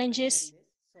the challenges,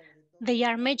 they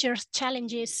are major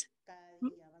challenges,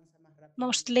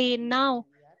 mostly now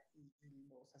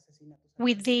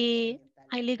with the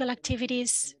illegal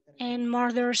activities and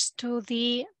murders to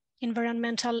the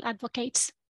environmental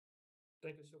advocates.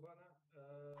 Thank you, Silvana.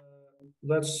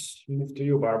 Let's move to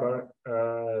you, Barbara.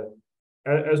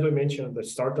 As we mentioned at the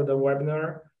start of the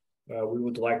webinar, we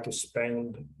would like to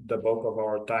spend the bulk of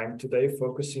our time today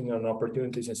focusing on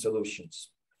opportunities and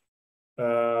solutions.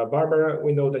 Barbara,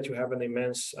 we know that you have an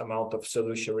immense amount of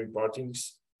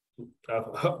solutions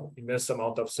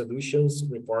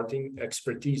reporting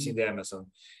expertise in the Amazon.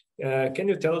 Can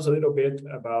you tell us a little bit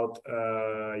about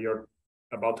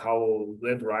how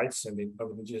land rights and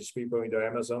of indigenous people in the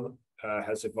Amazon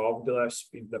has evolved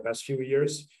in the past few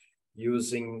years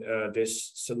using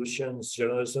this solutions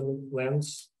journalism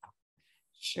lens?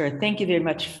 Sure. Thank you very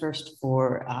much first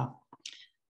for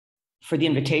the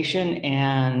invitation,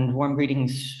 and warm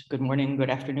greetings. Good morning, good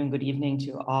afternoon, good evening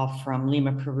to all from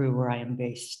Lima, Peru, where I am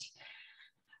based.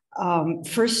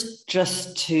 First,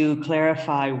 just to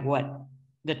clarify what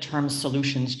the term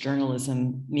solutions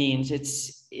journalism means,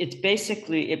 it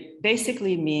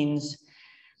basically means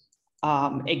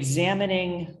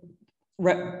examining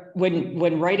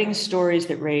when writing stories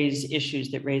that raise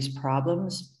issues, that raise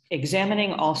problems,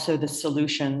 examining also the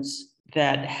solutions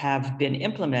that have been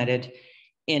implemented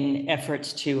in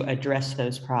efforts to address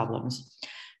those problems.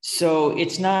 So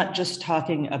it's not just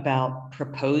talking about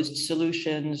proposed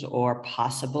solutions or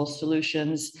possible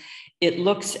solutions. It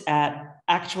looks at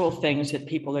actual things that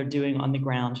people are doing on the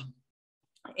ground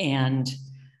and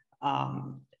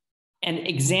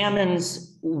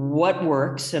examines what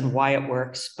works and why it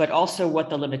works, but also what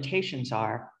the limitations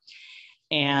are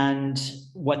and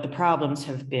what the problems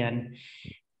have been.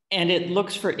 And it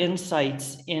looks for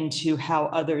insights into how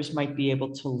others might be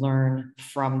able to learn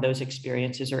from those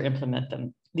experiences or implement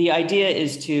them. The idea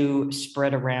is to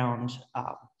spread around,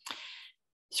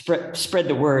 spread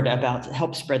the word about,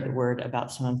 help spread the word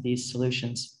about some of these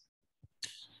solutions.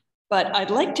 But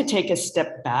I'd like to take a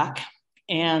step back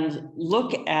and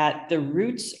look at the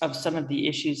roots of some of the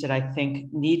issues that I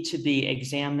think need to be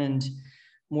examined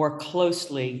more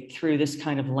closely through this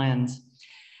kind of lens.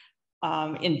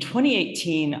 In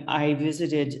 2018, I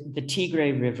visited the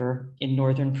Tigre River in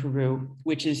northern Peru,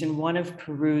 which is in one of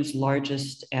Peru's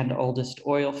largest and oldest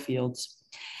oil fields,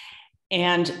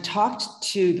 and talked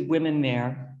to the women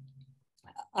there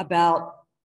about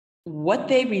what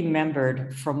they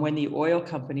remembered from when the oil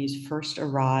companies first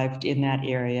arrived in that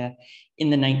area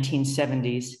in the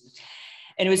 1970s.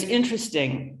 And it was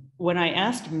interesting. When I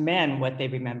asked men what they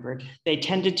remembered, they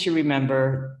tended to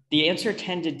remember, the answer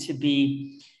tended to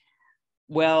be,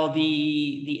 well,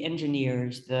 the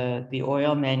engineers, the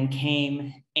oil men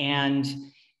came and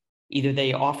either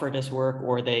they offered us work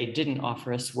or they didn't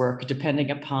offer us work, depending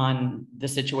upon the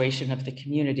situation of the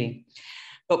community.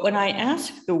 But when I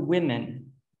asked the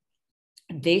women,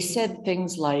 they said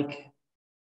things like,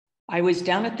 I was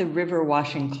down at the river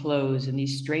washing clothes and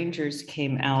these strangers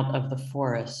came out of the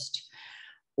forest.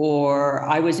 Or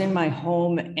I was in my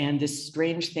home and this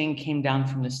strange thing came down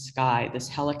from the sky. This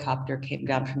helicopter came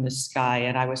down from the sky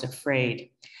and I was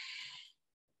afraid.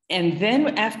 And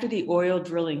then after the oil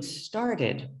drilling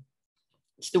started,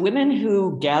 it's the women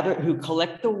who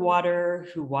collect the water,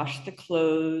 who wash the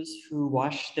clothes, who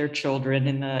wash their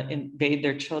children bathe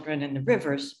their children in the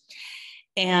rivers.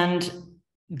 And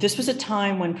this was a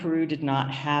time when Peru did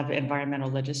not have environmental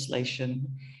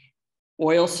legislation.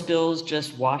 Oil spills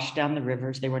just washed down the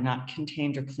rivers. They were not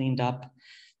contained or cleaned up.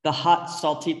 The hot,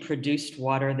 salty produced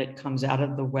water that comes out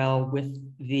of the well with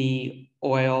the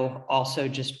oil also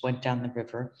just went down the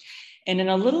river. And in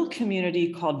a little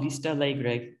community called Vista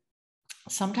Alegre,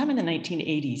 sometime in the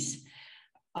 1980s,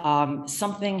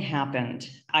 something happened.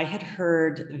 I had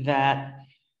heard that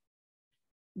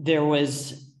there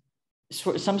was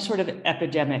some sort of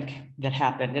epidemic that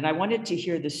happened. And I wanted to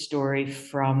hear the story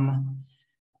from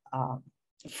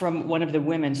one of the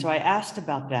women. So I asked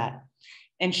about that.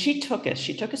 And she took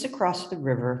us across the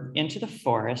river into the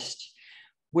forest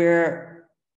where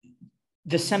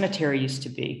the cemetery used to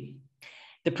be.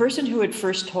 The person who had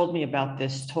first told me about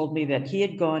this told me that he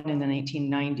had gone in the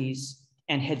 1990s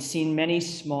and had seen many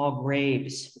small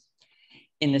graves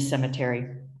in the cemetery.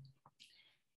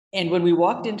 And when we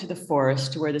walked into the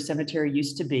forest to where the cemetery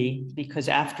used to be, because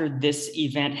after this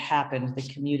event happened, the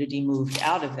community moved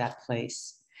out of that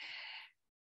place,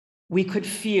 we could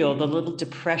feel the little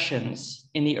depressions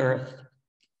in the earth.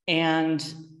 And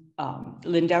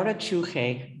Lindaura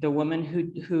Chuje, the woman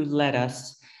who led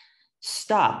us,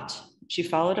 stopped. She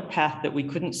followed a path that we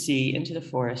couldn't see into the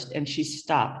forest, and she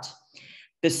stopped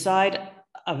beside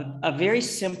a very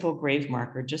simple grave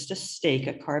marker, just a stake,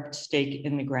 a carved stake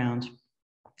in the ground.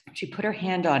 She put her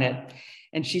hand on it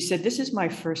and she said, "This is my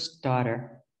first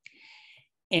daughter."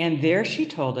 And there she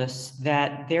told us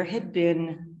that there had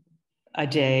been a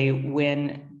day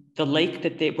when the lake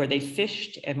where they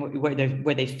fished and where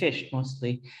they fished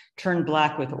mostly turned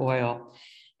black with oil,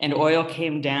 and oil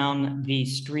came down the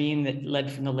stream that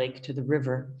led from the lake to the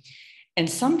river. And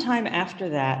sometime after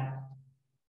that,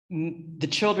 the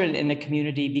children in the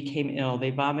community became ill. They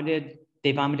vomited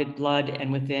blood,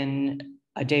 and within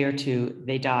a day or two,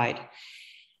 they died.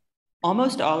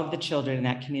 Almost all of the children in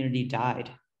that community died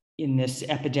in this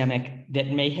epidemic that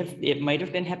it might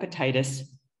have been hepatitis.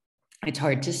 It's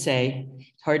hard to say.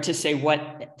 It's hard to say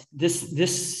what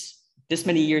this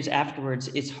many years afterwards,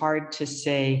 it's hard to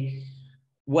say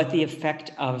what the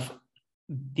effect of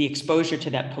the exposure to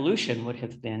that pollution would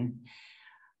have been.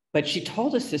 But she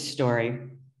told us this story,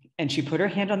 and she put her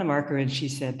hand on the marker and she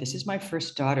said, "This is my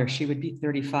first daughter. She would be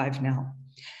 35 now."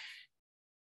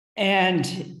 And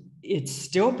it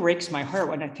still breaks my heart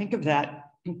when I think of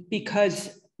that,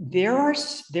 because there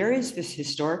is this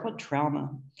historical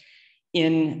trauma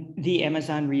in the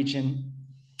Amazon region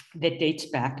that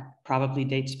probably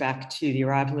dates back to the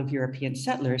arrival of European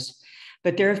settlers.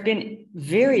 But there have been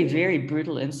very, very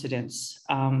brutal incidents.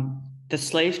 The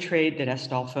slave trade that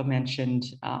Astolfo mentioned,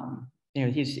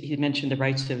 he mentioned the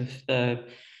rights of the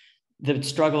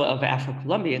struggle of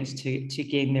Afro-Colombians to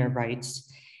gain their rights.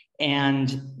 And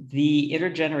the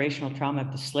intergenerational trauma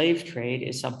of the slave trade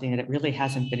is something that really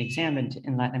hasn't been examined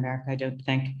in Latin America, I don't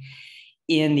think.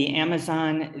 In the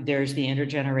Amazon, there's the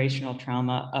intergenerational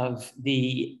trauma of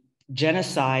the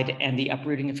genocide and the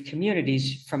uprooting of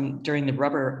communities during the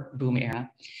rubber boom era.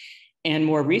 And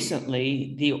more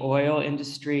recently, the oil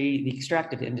industry, the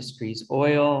extractive industries,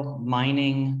 oil,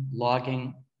 mining,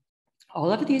 logging,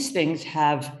 all of these things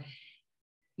have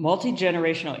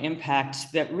multi-generational impacts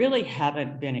that really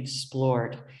haven't been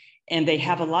explored. And they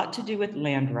have a lot to do with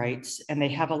land rights, and they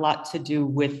have a lot to do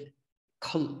with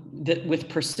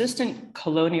persistent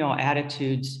colonial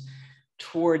attitudes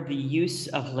toward the use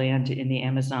of land in the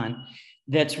Amazon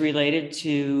that's related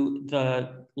to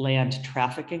the land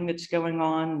trafficking that's going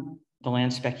on, the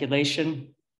land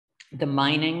speculation, the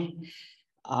mining,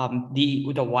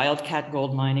 the wildcat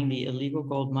gold mining, the illegal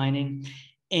gold mining,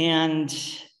 and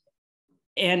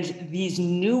these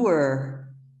newer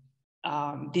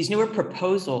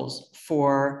proposals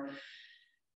for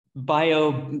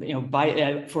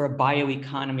for a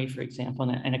bioeconomy, for example,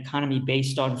 an economy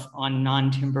based on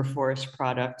non-timber forest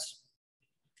products,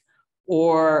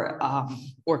 or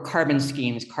carbon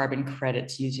schemes, carbon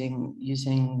credits,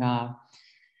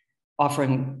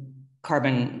 offering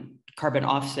carbon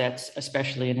offsets,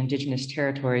 especially in indigenous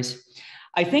territories.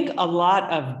 I think a lot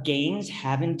of gains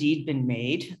have indeed been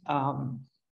made.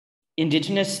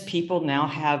 Indigenous people now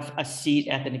have a seat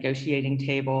at the negotiating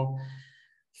table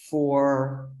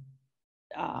for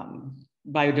on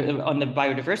the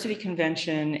Biodiversity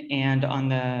Convention and on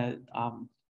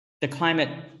the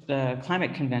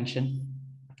climate convention.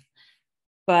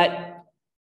 But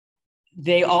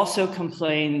they also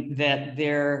complain that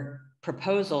their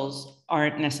proposals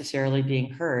aren't necessarily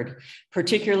being heard,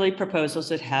 particularly proposals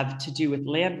that have to do with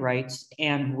land rights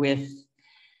and with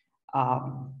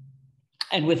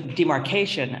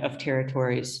demarcation of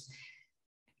territories.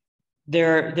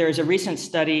 There's a recent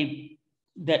study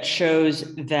that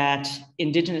shows that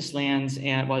indigenous lands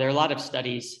there are a lot of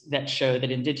studies that show that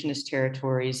indigenous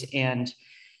territories and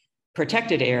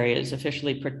protected areas,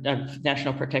 officially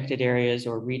national protected areas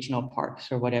or regional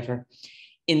parks or whatever,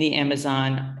 in the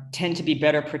Amazon tend to be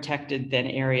better protected than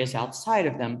areas outside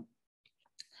of them.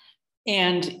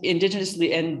 And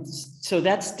so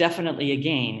that's definitely a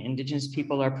gain. Indigenous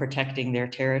people are protecting their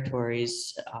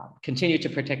territories, continue to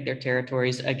protect their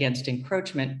territories against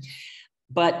encroachment.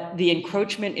 but the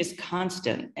encroachment is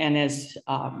constant. And as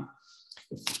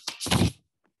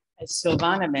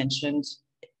Silvana mentioned,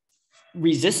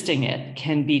 resisting it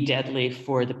can be deadly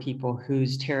for the people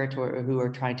whose territory, who are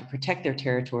trying to protect their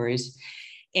territories.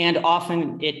 And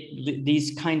often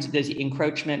this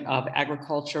encroachment of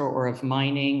agriculture or of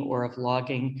mining or of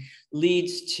logging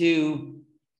leads to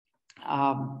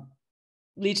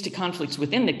conflicts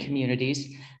within the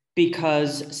communities,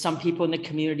 because some people in the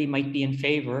community might be in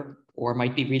favor or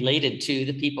might be related to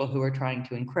the people who are trying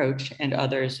to encroach, and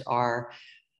others are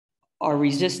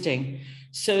resisting.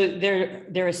 So there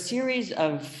are a series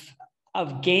of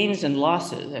gains and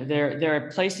losses. There are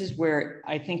places where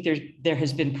I think there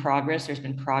has been progress. There's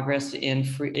been progress in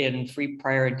free,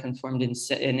 prior,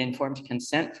 and informed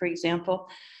consent, for example.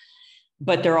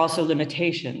 But there are also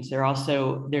limitations.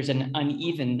 There's an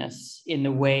unevenness in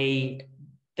the way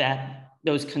that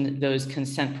those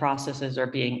consent processes are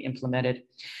being implemented.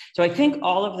 So I think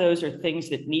all of those are things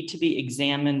that need to be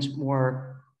examined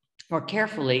more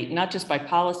carefully, not just by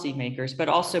policymakers, but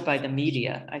also by the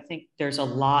media. I think there's a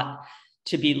lot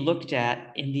to be looked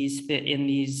at in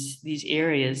these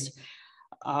areas.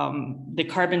 The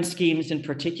carbon schemes in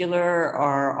particular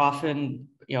are often,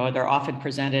 they're often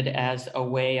presented as a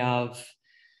way of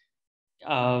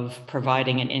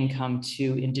providing an income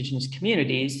to indigenous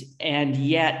communities, and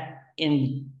yet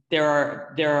there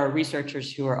are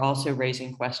researchers who are also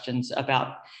raising questions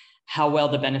about how well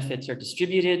the benefits are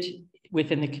distributed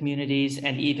within the communities,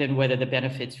 and even whether the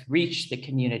benefits reach the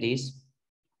communities.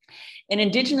 And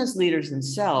indigenous leaders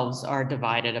themselves are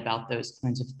divided about those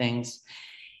kinds of things.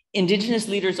 Indigenous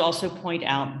leaders also point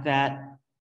out that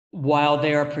while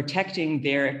they are protecting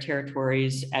their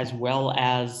territories as well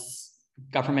as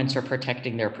governments are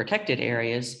protecting their protected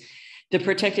areas, the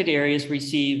protected areas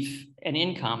receive an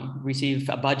income, receive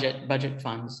a budget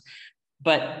funds,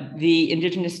 but the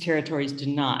indigenous territories do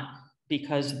not,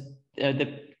 because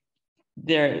the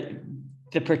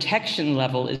protection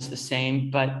level is the same,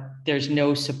 but there's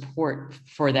no support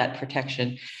for that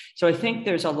protection. So I think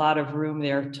there's a lot of room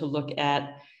there to look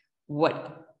at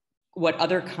what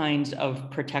other kinds of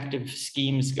protective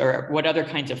schemes or what other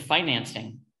kinds of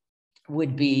financing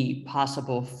would be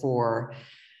possible for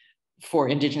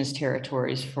indigenous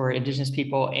territories, for indigenous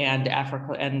people, and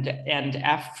Africa and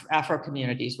Afro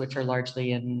communities, which are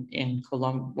largely in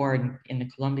Colombia, or in the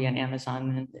Colombian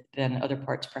Amazon than other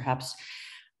parts, perhaps.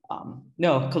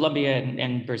 No, Colombia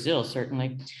and Brazil,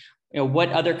 certainly. What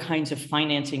other kinds of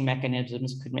financing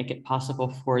mechanisms could make it possible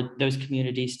for those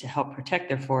communities to help protect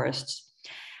their forests?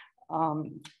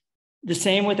 The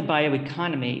same with the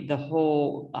bioeconomy. The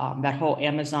whole that whole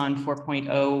Amazon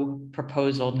 4.0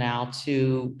 proposal now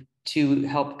to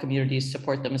help communities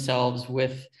support themselves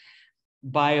with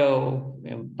bio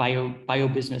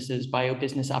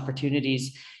business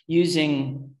opportunities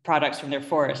using products from their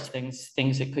forests,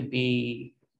 things that could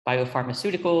be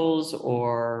biopharmaceuticals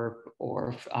or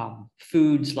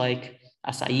foods like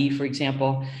acai, for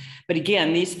example. But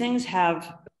again, these things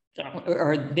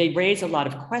they raise a lot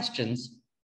of questions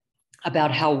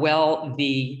about how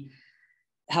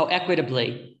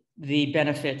equitably the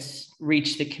benefits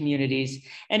reach the communities.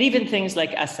 And even things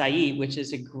like acai, which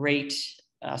is a great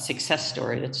success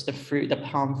story. That's the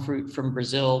palm fruit from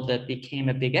Brazil that became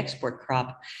a big export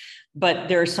crop. But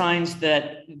there are signs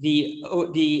that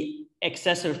the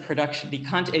excessive production, the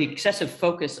excessive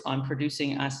focus on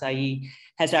producing acai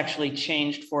has actually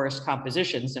changed forest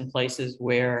compositions in places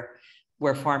where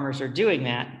farmers are doing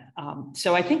that.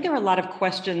 So I think there are a lot of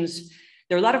questions.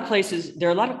 There are a lot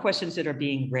of questions that are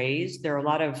being raised. There are a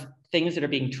lot of things that are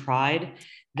being tried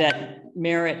that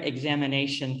merit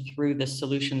examination through the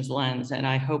solutions lens. And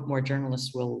I hope more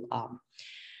journalists will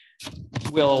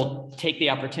take the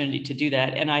opportunity to do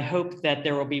that. And I hope that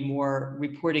there will be more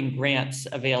reporting grants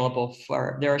available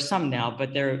there are some now,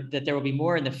 but that there will be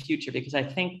more in the future, because I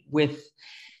think with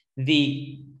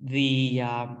the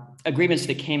agreements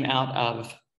that came out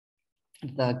of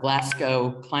the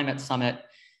Glasgow Climate Summit,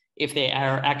 if they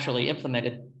are actually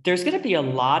implemented, there's going to be a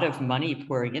lot of money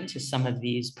pouring into some of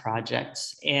these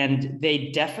projects, and they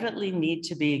definitely need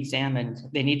to be examined.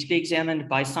 They need to be examined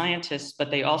by scientists, but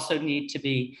they also need to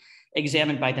be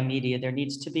examined by the media. There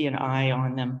needs to be an eye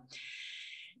on them.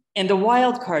 And the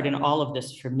wild card in all of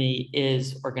this for me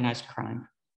is organized crime.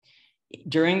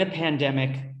 During the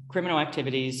pandemic, criminal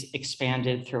activities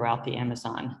expanded throughout the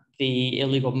Amazon. The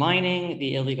illegal mining,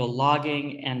 the illegal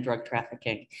logging, and drug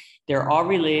trafficking. They're all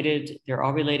related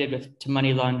to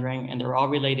money laundering, and they're all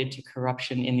related to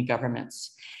corruption in the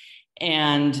governments.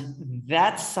 And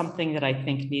that's something that I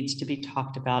think needs to be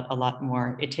talked about a lot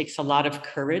more. It takes a lot of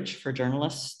courage for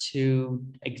journalists to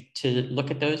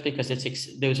look at those, because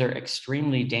those are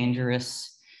extremely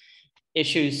dangerous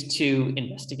issues to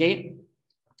investigate.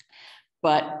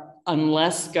 But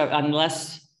unless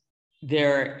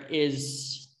there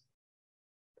is,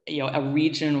 a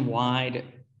region-wide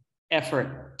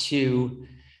effort to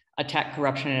attack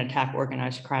corruption and attack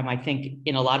organized crime, I think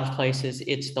in a lot of places,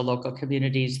 it's the local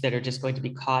communities that are just going to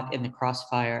be caught in the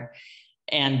crossfire.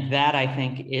 And that, I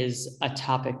think, is a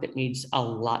topic that needs a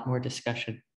lot more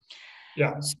discussion.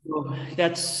 Yeah. So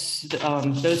that's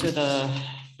those are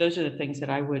the things that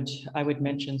I would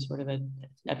mention sort of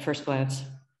at first glance.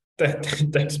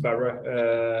 Thanks,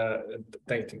 Barbara.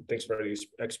 Thanks for this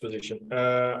exposition.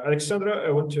 Alexandra,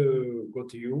 I want to go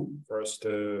to you for us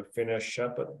to finish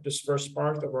up this first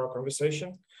part of our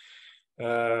conversation.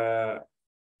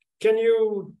 Can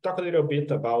you talk a little bit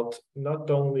about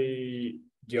not only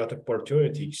the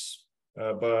opportunities,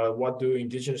 but what do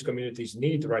indigenous communities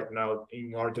need right now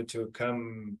in order to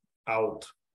come out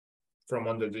from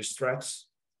under these threats?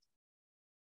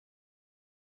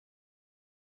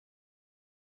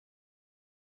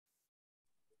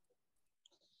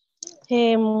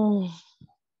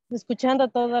 Escuchando a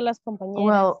todas las compañeras.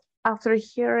 Well, after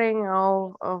hearing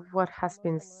all of what has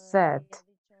been said,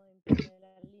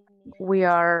 we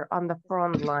are on the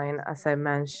front line, as I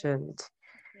mentioned.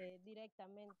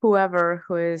 Whoever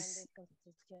who is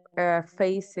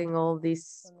facing all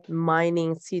these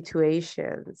mining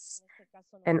situations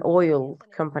and oil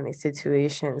company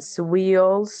situations, we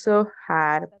also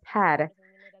had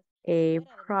a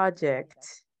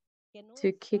project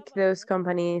to kick those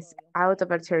companies out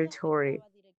of our territory,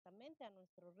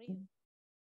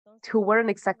 who weren't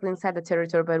exactly inside the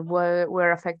territory, but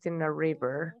were affecting a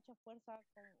river.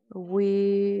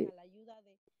 We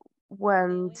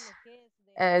went,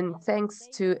 and thanks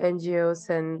to NGOs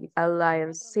and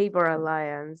Alliance, Saber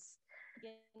Alliance,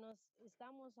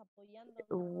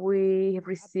 we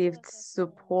received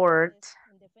support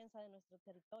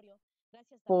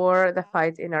for the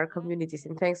fight in our communities.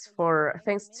 And thanks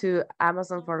to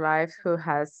Amazon for Life, who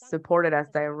has supported us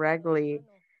directly.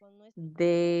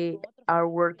 They are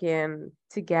working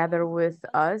together with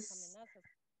us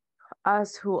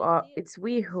who are,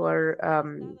 we who are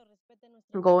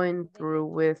going through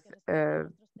with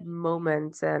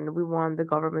moments, and we want the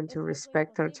government to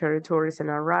respect our territories and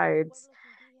our rights.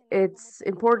 It's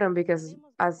important because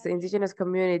as the indigenous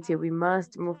community, we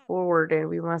must move forward and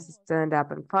we must stand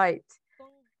up and fight.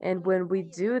 And when we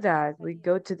do that, we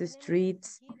go to the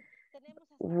streets,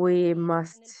 we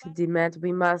must demand,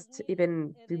 we must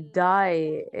even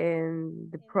die in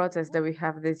the protests that we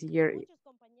have this year,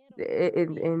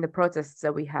 in the protests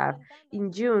that we have.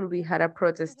 In June, we had a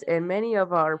protest and many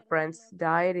of our friends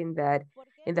died in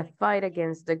the fight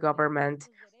against the government.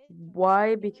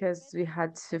 Why? Because we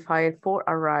had to fight for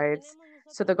our rights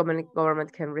so the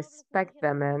government can respect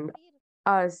them. And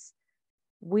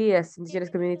we as indigenous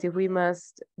community, we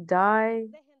must die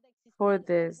for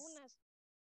this.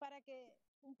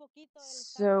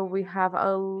 So we have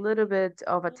a little bit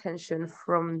of attention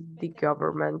from the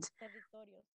government,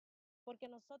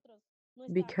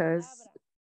 because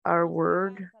our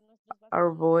word,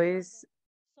 our voice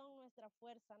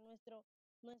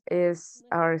is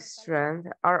our strength,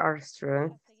 our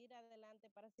strength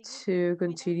to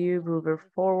continue moving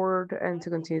forward and to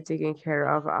continue taking care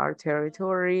of our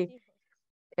territory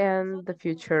and the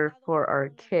future for our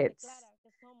kids.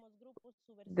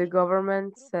 The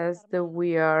government says that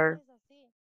we are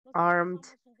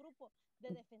armed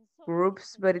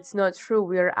groups, but it's not true.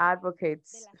 We are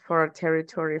advocates for our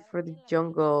territory, for the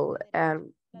jungle,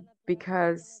 and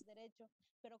because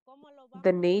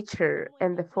the nature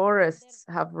and the forests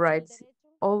have rights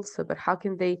also, but how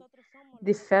can they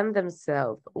defend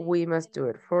themselves? We must do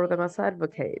it for them as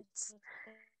advocates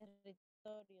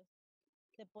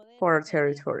for our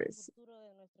territories.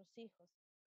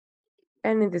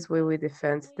 And in this way, we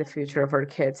defend the future of our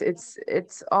kids.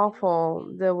 It's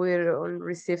awful that we don't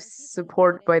receive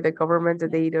support by the government,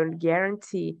 that they don't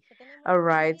guarantee our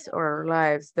rights or our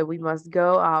lives, that we must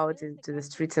go out into the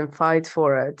streets and fight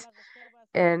for it.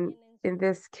 And in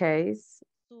this case,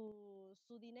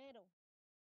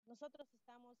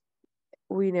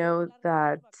 we know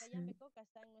that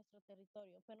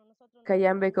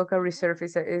Cayambe Coca Reserve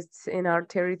is in our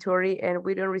territory, and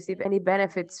we don't receive any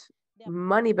benefits,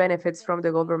 money benefits from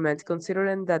the government,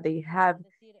 considering that they have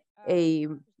a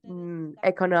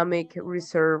economic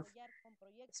reserve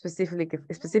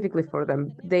specifically for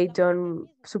them. They don't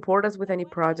support us with any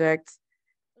projects.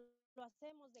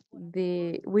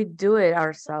 We do it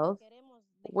ourselves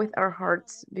with our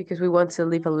hearts because we want to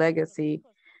leave a legacy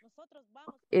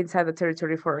inside the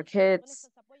territory for our kids.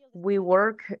 We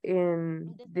work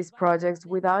in these projects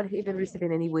without even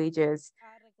receiving any wages.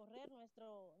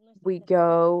 We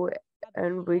go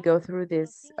through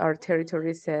our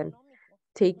territories and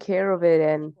take care of it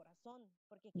and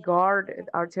guard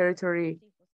our territory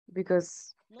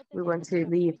because we want to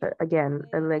leave again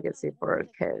a legacy for our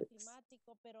kids.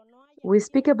 We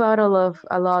speak about a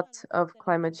lot of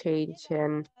climate change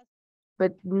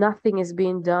but nothing is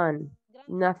being done.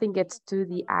 Nothing gets to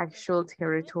the actual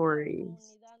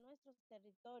territories,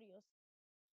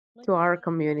 to our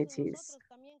communities.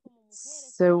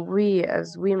 So we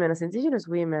as women, as indigenous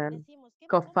women,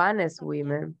 Kofan as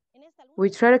women, we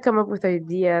try to come up with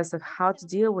ideas of how to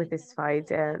deal with this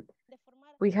fight. And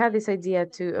we had this idea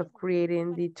of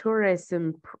creating the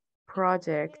tourism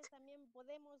project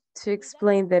to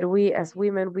explain that we as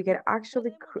women, we can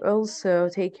actually also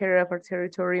take care of our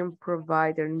territory and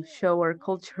provide and show our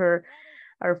culture,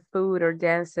 our food, our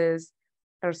dances,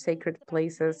 our sacred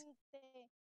places,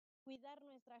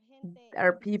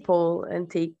 our people, and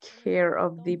take care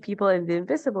of the people and the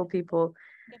invisible people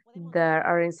that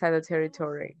are inside the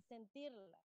territory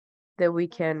that we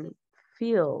can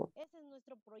feel.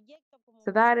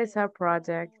 So that is our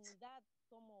project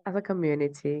as a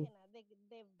community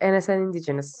and as an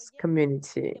indigenous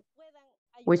community.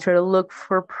 We try to look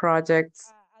for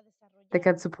projects that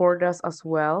can support us as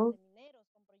well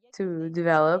to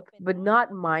develop, but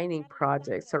not mining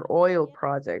projects or oil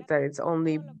projects that it's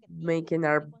only making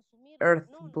our earth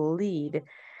bleed.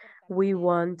 We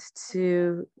want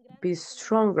to be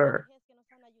stronger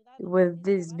with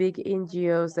these big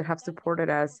NGOs that have supported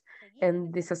us.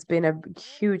 And this has been a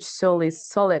huge,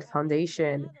 solid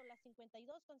foundation.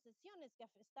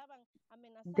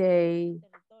 They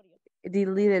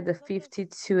deleted the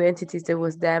 52 entities that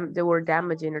were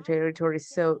damaging our territory.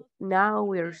 So now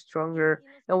we're stronger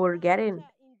and we're getting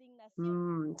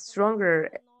stronger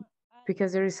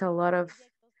because there is a lot of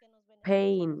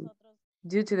pain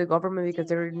due to the government because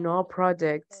there are no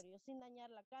projects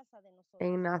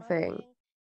and nothing.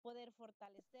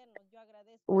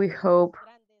 We hope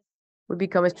we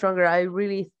become stronger. I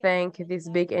really thank these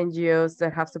big NGOs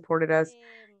that have supported us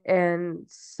and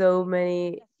so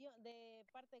many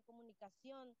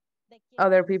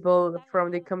other people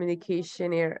from the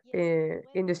communication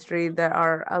industry that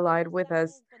are allied with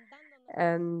us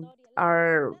and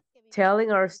are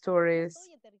telling our stories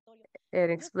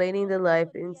and explaining the life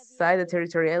inside the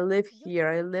territory. I live here.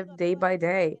 I live day by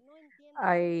day.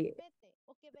 I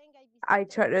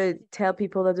try to tell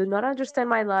people that do not understand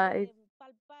my life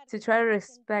to try to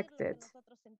respect it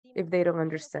if they don't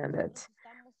understand it.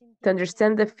 To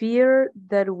understand the fear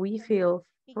that we feel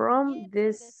from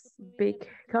these big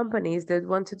companies that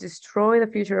want to destroy the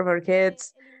future of our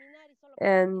kids,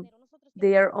 and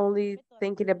they are only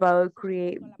thinking about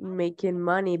making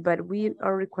money, but we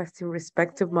are requesting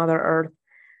respect of Mother Earth.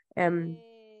 And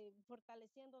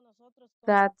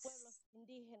that's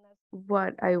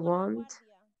what I want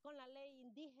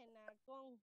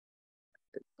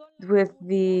with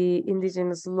the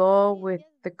indigenous law, with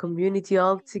the community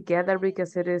all together,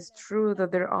 because it is true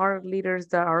that there are leaders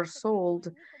that are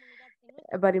sold.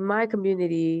 But in my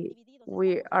community,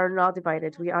 we are not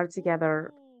divided. We are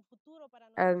together.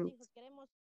 And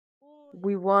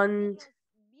we want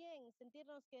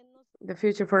the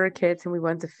future for our kids, and we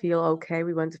want to feel okay.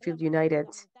 We want to feel united.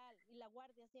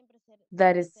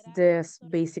 That is this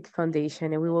basic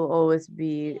foundation, and we will always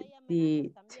be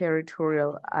the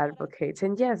territorial advocates.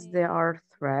 And yes, there are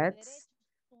threats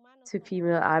to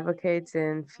female advocates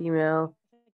and female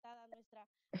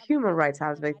human rights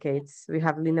advocates. We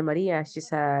have Linda Maria.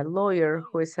 She's a lawyer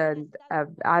who is an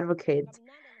advocate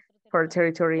for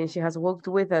territory, and she has worked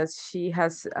with us. She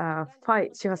has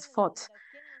fought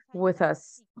with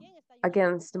us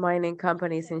against mining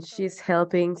companies, and she's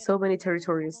helping so many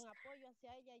territories.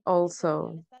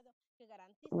 Also,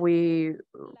 we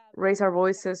raise our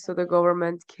voices so the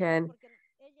government can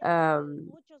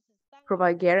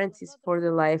provide guarantees for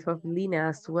the life of Lina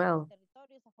as well.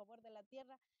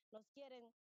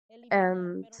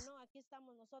 And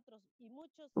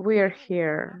we are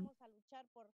here.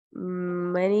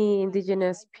 Many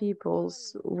indigenous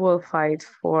peoples will fight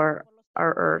for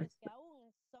our earth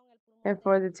and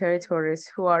for the territories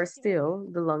who are still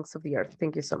the lungs of the earth.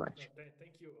 Thank you so much.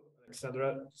 Thank you,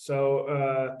 Alexandra.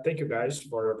 So thank you guys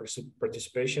for your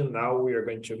participation. Now we are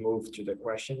going to move to the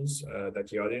questions that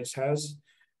the audience has.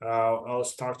 I'll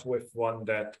start with one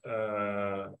that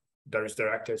is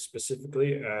directed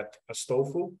specifically at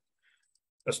Astolfo.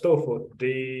 Astolfo,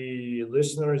 the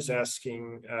listener is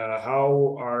asking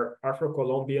how are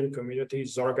Afro-Colombian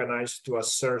communities organized to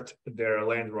assert their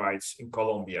land rights in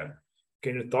Colombia?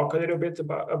 Can you talk a little bit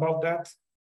about that?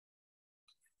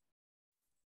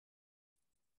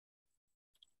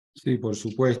 Sí, por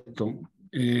supuesto.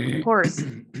 Of course.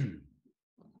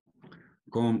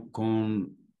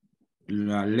 Con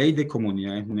la ley de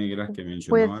comunidades negras que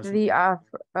With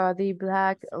mencionaba. the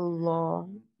Black law,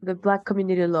 the Black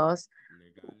community laws,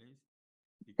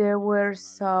 there were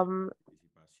some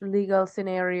legal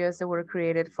scenarios that were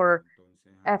created for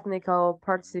ethnical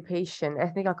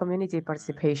community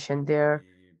participation there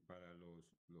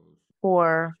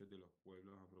for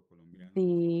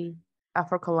the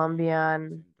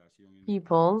Afro-Colombian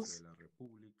peoples.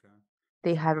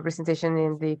 They have representation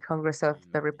in the Congress of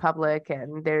the Republic,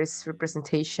 and there is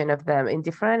representation of them in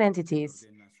different entities,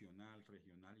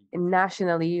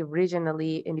 nationally,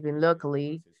 regionally, and even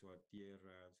locally.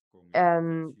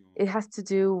 And it has to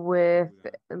do with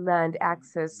land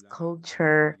access,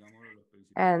 culture,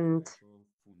 and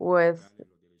with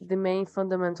the main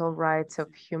fundamental rights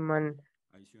of human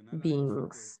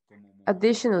beings.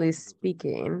 Additionally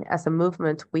speaking, as a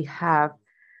movement, we have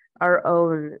our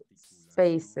own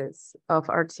spaces of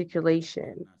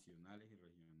articulation,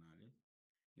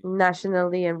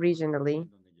 nationally and regionally.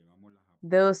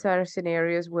 Those are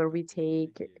scenarios where we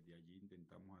take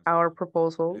our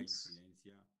proposals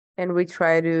and we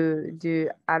try to do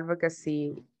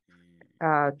advocacy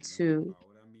to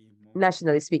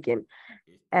nationally speaking.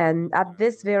 And at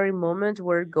this very moment,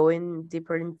 we're going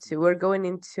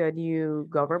into a new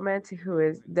government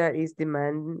that is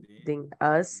demanding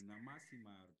us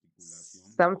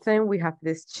something. We have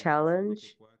this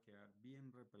challenge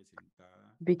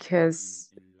because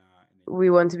we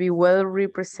want to be well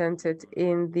represented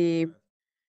in the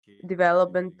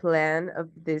development plan of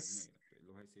this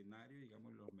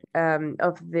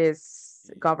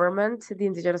government, the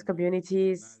indigenous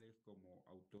communities.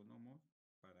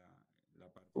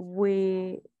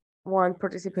 We want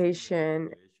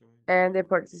participation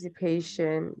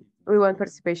we want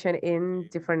participation in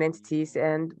different entities.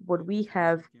 And what we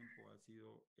have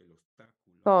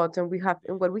thought and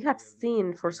what we have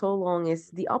seen for so long is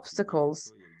the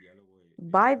obstacles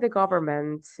by the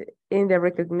government in the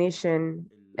recognition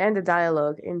and the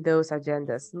dialogue in those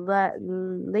agendas.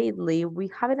 Lately, we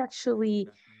haven't actually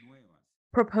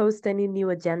proposed any new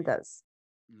agendas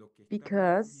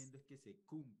because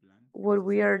what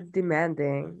we are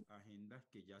demanding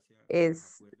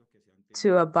is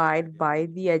to abide by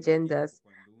the agendas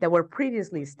that were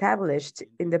previously established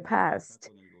in the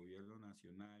past.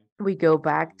 We go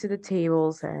back to the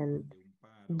tables, and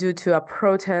due to a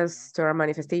protest or a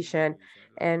manifestation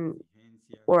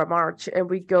or a march, and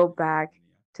we go back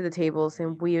to the tables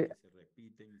and we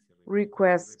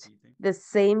request the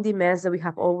same demands that we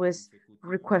have always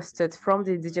requested from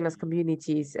the indigenous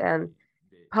communities. And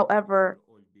however,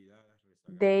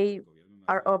 they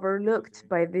are overlooked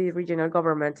by the regional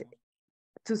government.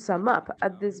 To sum up,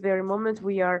 at this very moment,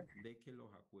 we are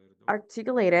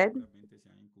articulated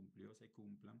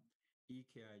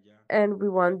and we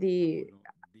want the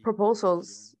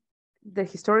proposals that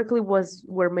historically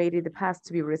were made in the past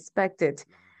to be respected.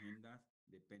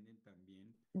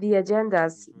 The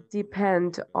agendas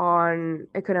depend on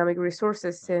economic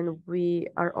resources, and we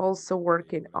are also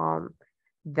working on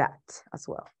that as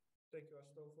well. Thank you,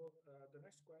 Astolfo. The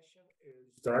next question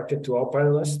is directed to all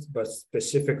panelists, but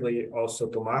specifically also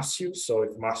to Márcio. So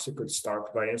if Márcio could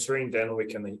start by answering, then we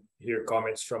can hear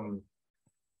comments from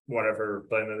whatever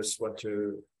panelists want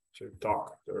to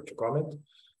talk or to comment.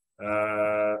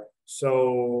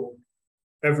 So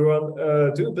everyone,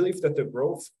 do you believe that the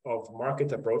growth of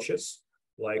market approaches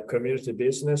like community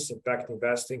business, impact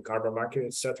investing, carbon market,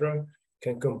 etc.,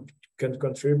 can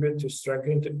contribute to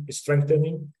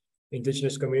strengthening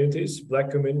indigenous communities, Black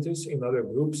communities in other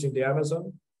groups in the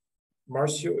Amazon?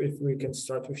 Márcio, if we can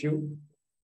start with you.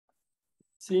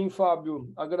 Sim, Fabio,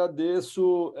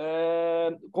 agradeço.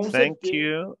 Thank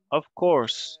you. Of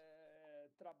course,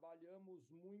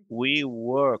 we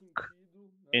work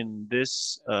in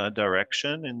this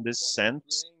direction, in this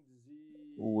sense,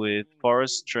 with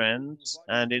forest trends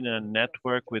and in a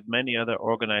network with many other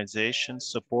organizations,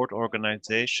 support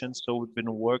organizations. So we've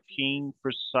been working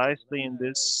precisely in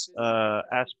this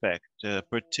aspect,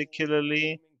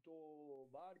 particularly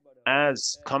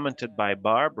as commented by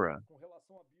Barbara,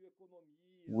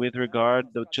 with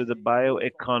regard to the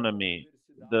bioeconomy,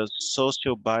 the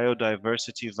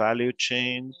socio-biodiversity value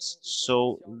chains.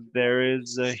 So there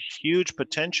is a huge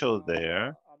potential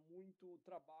there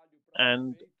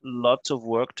and lots of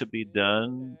work to be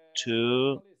done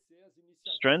to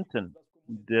strengthen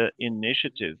the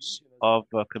initiatives of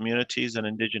communities and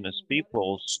indigenous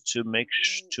peoples to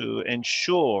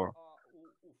ensure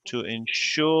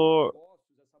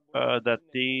that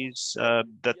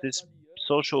this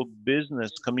social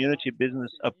business, community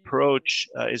business approach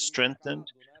is strengthened,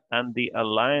 and the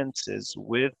alliances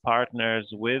with partners,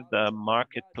 with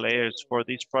market players for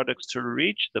these products to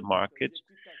reach the market.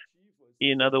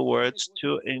 In other words,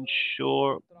 to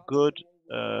ensure good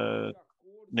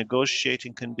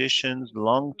negotiating conditions,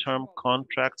 long-term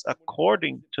contracts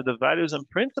according to the values and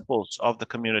principles of the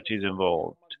communities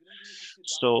involved.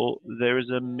 So there is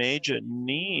a major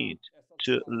need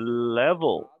to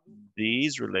level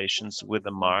these relations with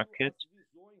the market,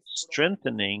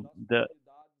 strengthening the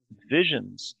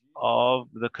visions of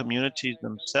the communities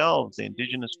themselves, the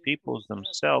indigenous peoples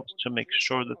themselves, to make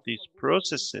sure that these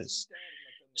processes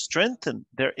strengthen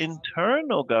their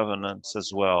internal governance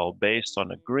as well, based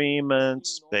on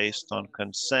agreements, based on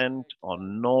consent,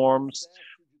 on norms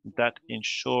that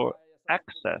ensure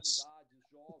access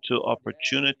to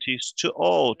opportunities to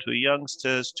all, to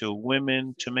youngsters, to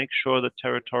women, to make sure that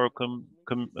territorial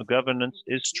governance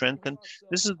is strengthened.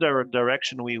 This is the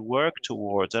direction we work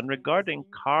towards. And regarding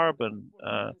carbon,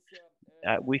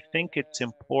 we think it's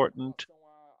important.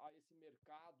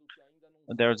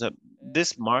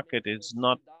 This market is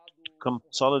not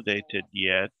consolidated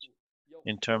yet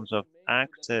in terms of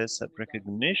access and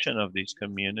recognition of these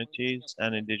communities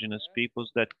and indigenous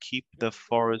peoples that keep the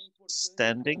forest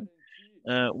standing.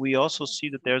 We also see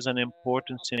that there's an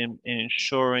importance in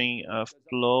ensuring a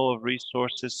flow of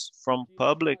resources from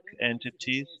public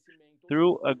entities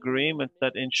through agreements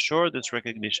that ensure this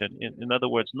recognition. In other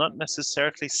words, not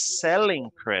necessarily selling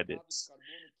credits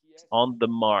on the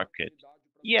market.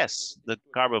 Yes, the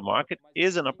carbon market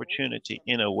is an opportunity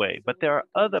in a way, but there are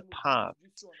other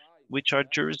paths which are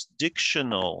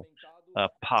jurisdictional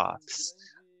paths,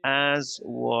 as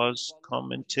was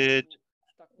commented.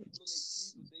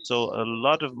 So a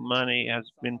lot of money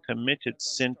has been committed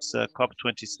since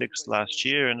COP26 last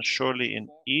year, and surely in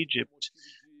Egypt,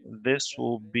 this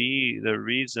will be the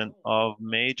reason of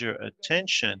major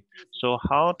attention. So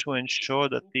how to ensure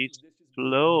that these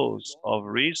flows of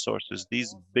resources,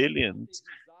 these billions,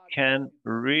 can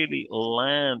really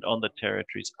land on the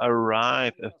territories,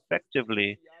 arrive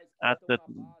effectively at the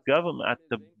government, at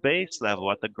the base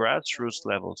level, at the grassroots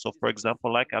level. So for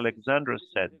example, like Alexandra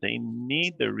said, they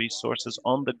need the resources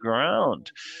on the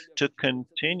ground to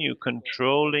continue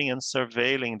controlling and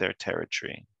surveilling their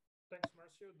territory. Thanks,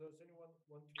 Marcio. Does anyone want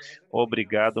to add anything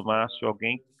Obrigado, Márcio.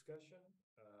 Alguém?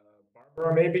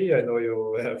 Barbara, maybe? I know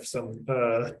you have some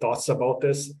thoughts about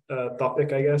this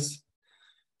topic, I guess.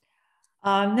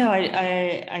 No,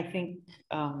 I think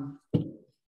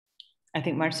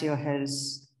Marcio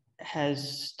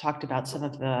has talked about some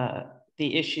of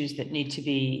the issues that need to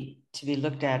be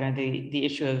looked at, and the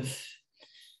issue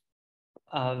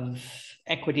of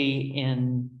equity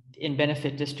in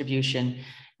benefit distribution,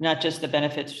 not just the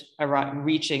benefits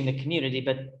reaching the community,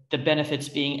 but the benefits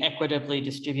being equitably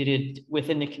distributed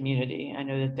within the community. I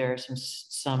know that there are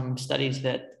some studies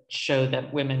that show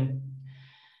that women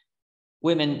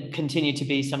continue to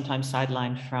be sometimes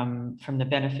sidelined from the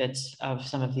benefits of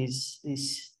some of these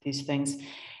things.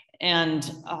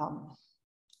 And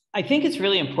I think it's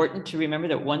really important to remember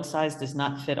that one size does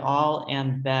not fit all,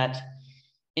 and that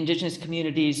Indigenous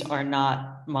communities are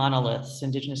not monoliths.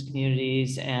 Indigenous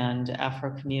communities and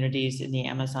Afro communities in the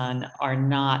Amazon are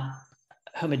not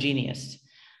homogeneous.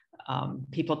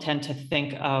 People tend to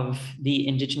think of the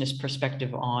Indigenous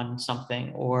perspective on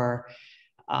something, or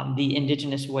the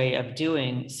Indigenous way of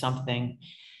doing something.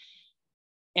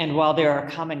 And while there are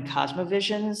common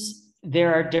cosmovisions,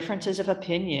 there are differences of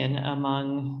opinion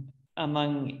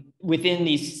within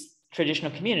these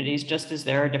traditional communities, just as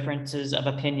there are differences of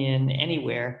opinion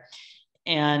anywhere.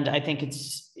 And I think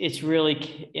it's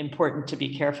really important to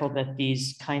be careful that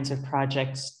these kinds of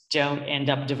projects don't end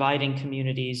up dividing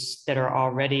communities that are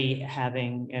already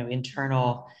having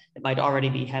that might already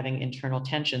be having internal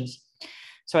tensions.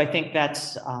 So I think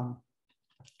that's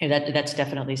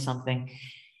definitely something.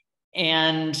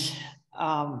 And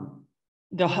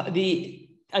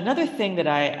another thing that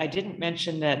I didn't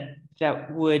mention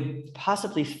that would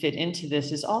possibly fit into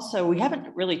this is also, we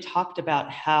haven't really talked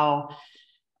about how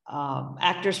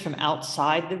actors from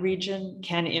outside the region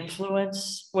can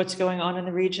influence what's going on in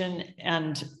the region.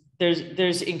 And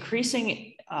there's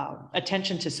increasing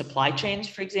attention to supply chains,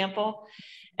 for example,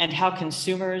 and how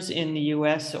consumers in the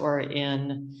US or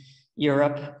in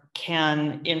Europe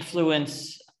can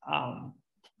influence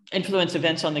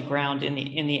events on the ground in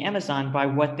the Amazon by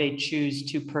what they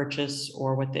choose to purchase,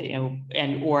 or what they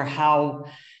or how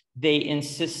they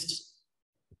insist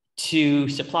to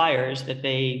suppliers, that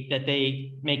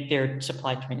they make their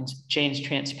supply chains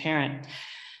transparent.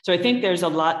 So I think there's a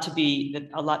lot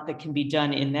that can be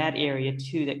done in that area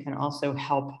too, that can also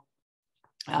help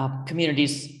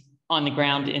communities on the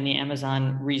ground in the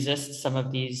Amazon resist some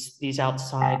of these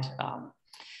outside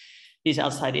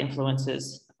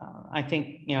influences. I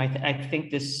think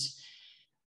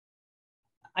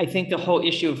I think the whole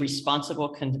issue of responsible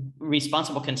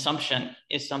consumption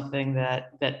is something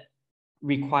that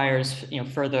requires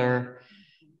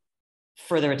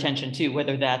further attention to,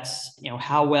 whether that's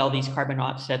how well these carbon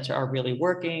offsets are really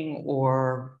working,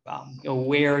 or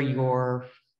where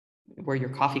your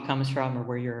coffee comes from, or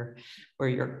where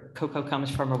your cocoa comes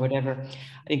from, or whatever.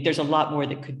 I think there's a lot more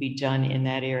that could be done in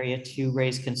that area to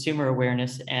raise consumer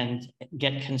awareness and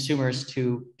get consumers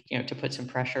to put some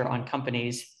pressure on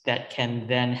companies that can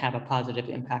then have a positive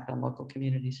impact on local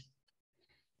communities.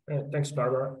 Thanks,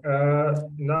 Barbara.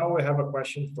 Now we have a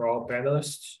question for all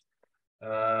panelists.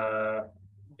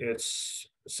 It's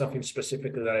something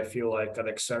specifically that I feel like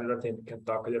Alexandra can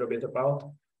talk a little bit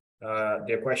about.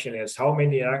 The question is, how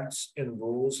many acts and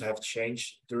rules have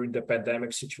changed during the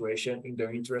pandemic situation in the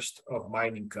interest of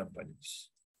mining companies?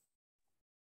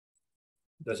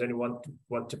 Does anyone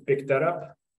want to pick that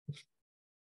up?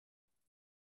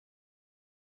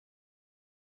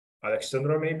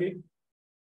 Alexandra, maybe?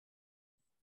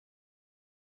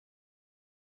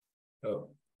 Oh,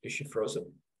 is she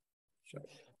frozen? Sorry.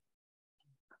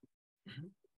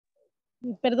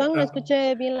 Perdón, no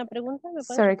escuché bien la pregunta.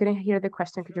 Sorry, I couldn't hear the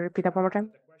question. Could you repeat that one more time?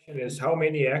 The question is, how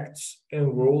many acts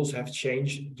and rules have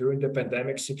changed during the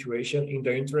pandemic situation in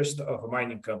the interest of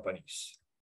mining companies?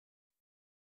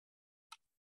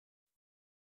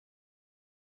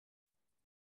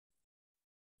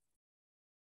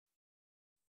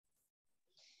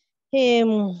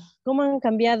 ¿Cómo han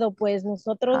cambiado? Pues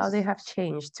nosotros, how they have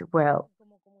changed. Well,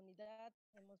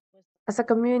 as a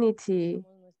community,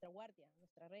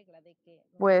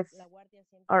 with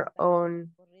our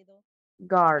own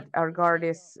guard, our guard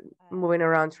is moving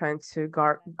around trying to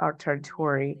guard our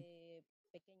territory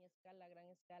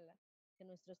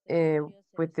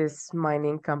with these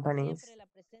mining companies.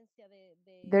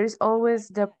 There is always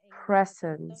the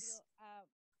presence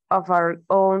of our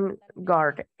own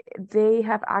guard. They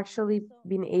have actually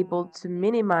been able to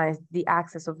minimize the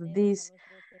access of these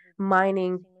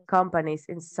mining companies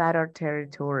inside our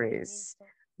territories,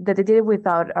 that they did it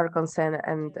without our consent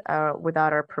and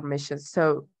without our permission.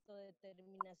 So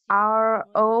our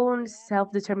own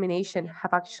self-determination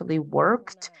have actually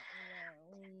worked.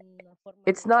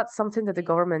 It's not something that the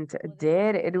government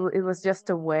did. It was just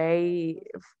a way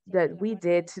that we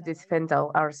did to defend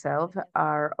ourselves.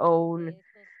 Our own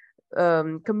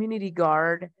community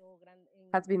guard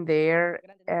has been there,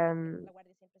 and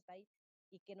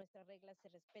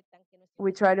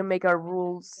we try to make our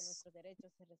rules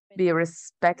be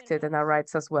respected and our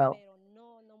rights as well.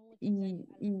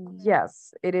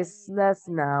 Yes, it is less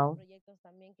now.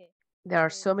 There are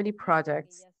so many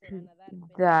projects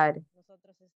that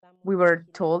we were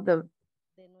told that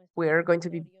we are going to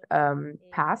be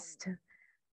passed,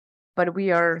 but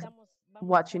we are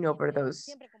watching over those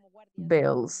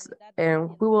bills,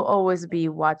 and we will always be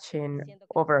watching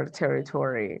over our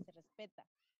territory.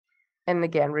 And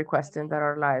again, requesting that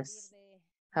our lives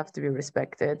have to be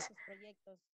respected.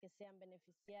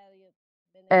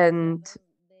 And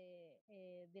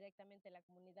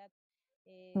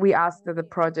we ask that the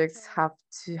projects have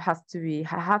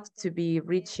to be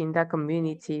reaching the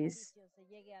communities.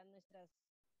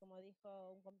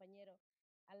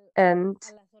 And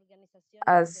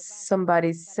as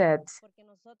somebody said,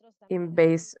 in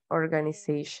base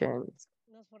organizations,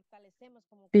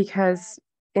 because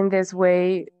in this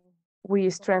way we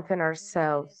strengthen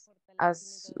ourselves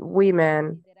as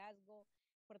women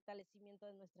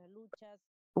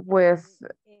with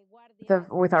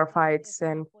our fights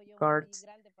and guards.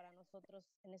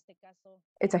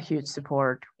 It's a huge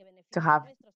support to have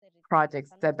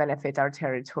projects that benefit our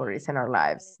territories and our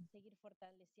lives,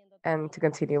 and to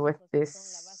continue with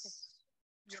this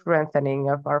strengthening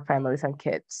of our families and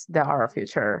kids that are our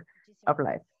future of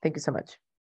life. Thank you so much.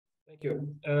 Thank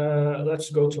you.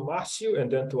 Let's go to Márcio and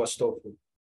then to Astolfo.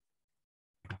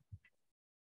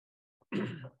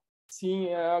 Sim,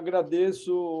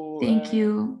 agradeço. Thank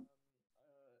you.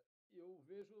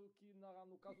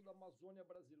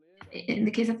 In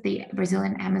the case of the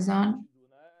Brazilian Amazon,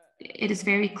 it is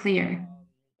very clear.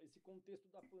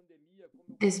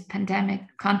 This pandemic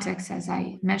context, as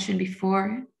I mentioned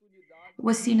before,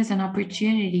 was seen as an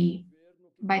opportunity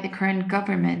by the current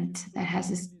government that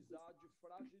has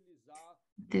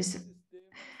this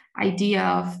idea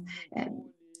of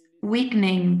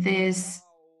weakening this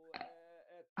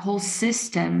whole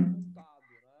system,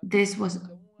 this was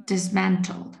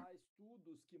dismantled.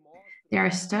 There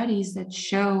are studies that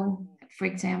show, for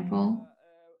example,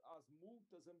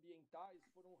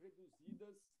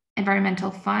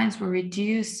 environmental fines were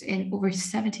reduced in over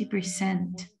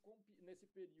 70%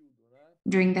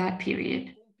 during that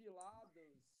period.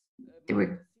 They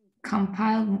were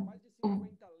compiled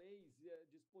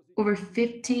over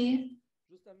 50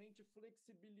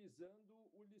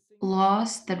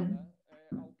 laws that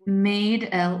made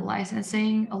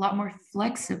licensing a lot more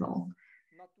flexible.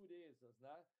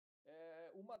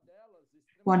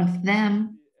 One of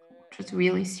them, which was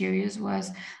really serious,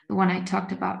 was the one I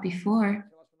talked about before,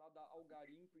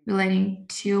 relating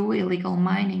to illegal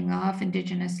mining of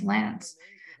indigenous lands.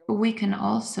 But we can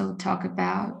also talk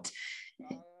about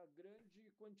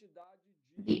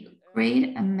the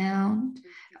great amount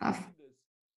of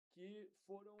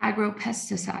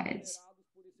agropesticides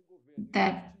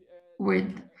that were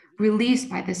released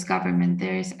by this government.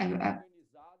 There is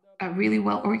a really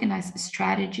well-organized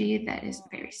strategy that is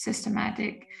very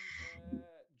systematic,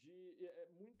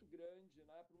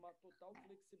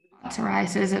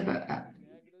 authorizes the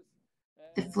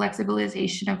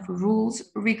flexibilization of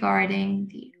rules regarding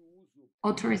the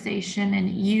authorization and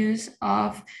use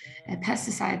of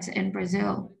pesticides in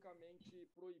Brazil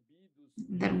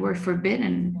that were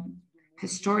forbidden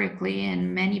historically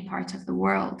in many parts of the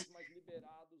world.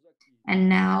 And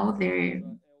now they're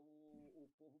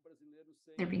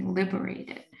being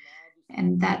liberated.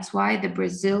 And that's why the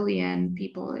Brazilian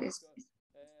people is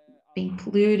being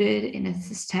polluted in a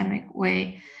systemic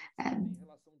way. And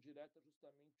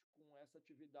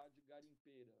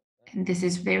this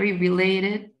is very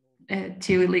related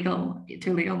to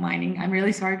illegal mining. I'm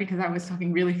really sorry because I was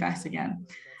talking really fast again.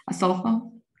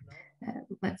 Astolfo,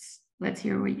 let's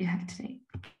hear what you have to say.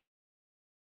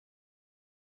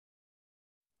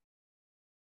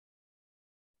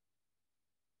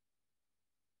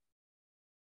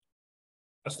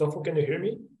 Astolfo, can you hear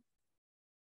me?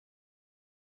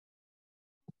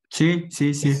 Sí,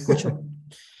 escucho.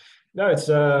 No, it's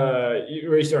you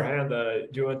raised your hand.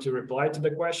 Do you want to reply to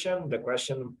the question? The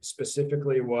question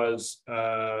specifically was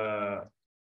how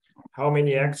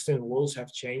many acts and rules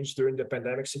have changed during the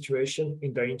pandemic situation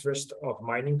in the interest of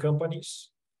mining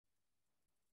companies?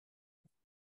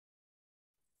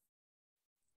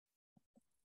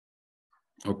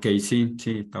 Ok, sí,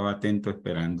 estaba atento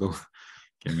esperando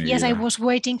que me Yes, I diera. was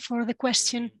waiting for the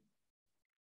question.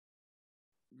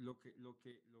 Lo que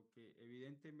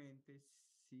evidentemente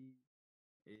sí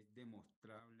es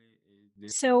demostrable.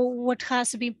 So what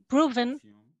has been proven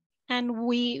and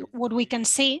what we can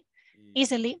see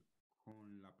easily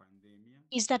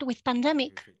is that with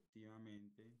pandemic,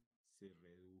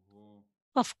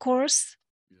 of course,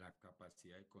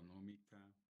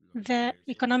 the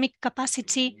economic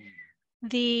capacity,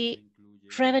 the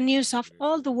revenues of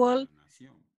all the world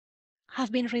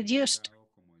have been reduced.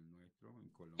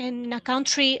 In a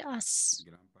country as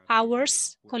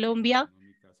ours, Colombia,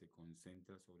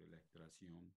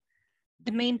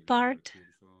 the main part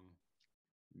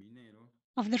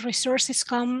of the resources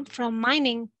come from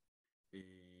mining.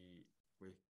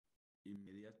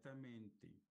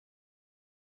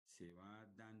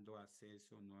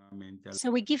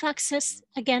 So we give access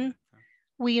again,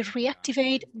 we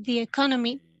reactivate the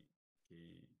economy,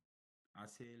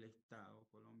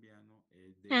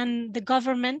 and the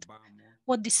government,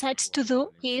 what decides to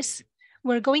do is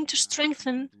we're going to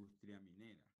strengthen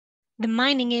the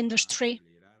mining industry.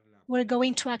 We're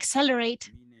going to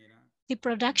accelerate the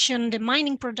production, the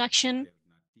mining production,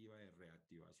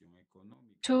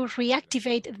 to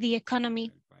reactivate the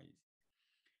economy.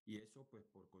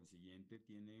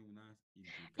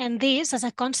 And this, as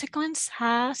a consequence,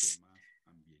 has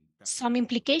some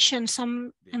implications,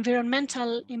 some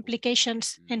environmental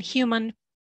implications and human,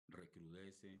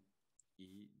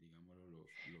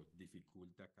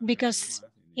 because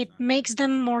it makes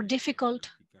them more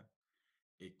difficult.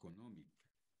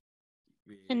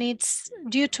 And it's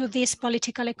due to this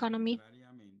political economy.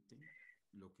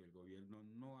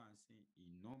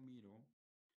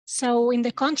 So in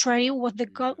the contrary, what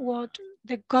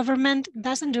the government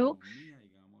doesn't do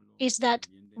is that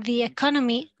the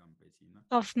economy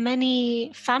of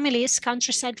many families,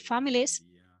 countryside families,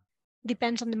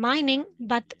 depends on the mining,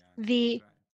 but the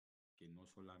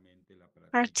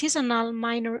artisanal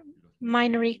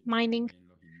mining,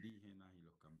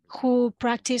 who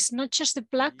practice not just the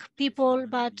Black people,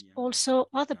 but also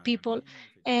other people.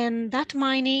 And that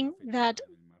mining that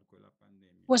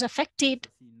was affected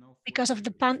because of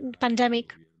the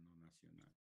pandemic.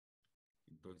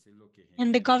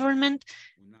 And the government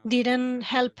didn't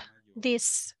help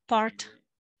this part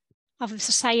of the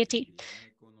society.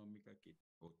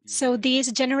 So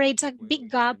this generates a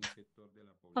big gap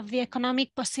of the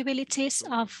economic possibilities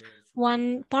of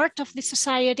one part of the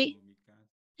society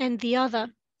and the other.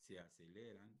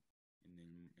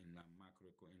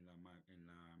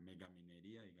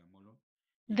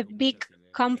 The big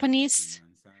companies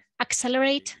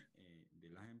accelerate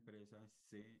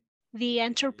the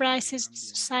enterprises,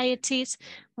 societies,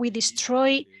 we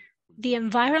destroy the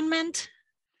environment,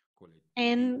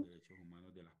 and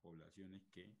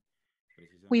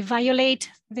we violate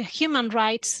the human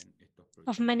rights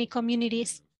of many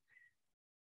communities.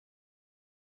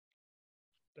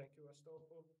 Thank you,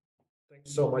 Astolfo. Thank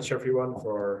you so much, everyone,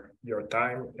 for your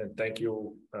time, and thank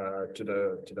you to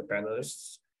the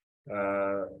panelists.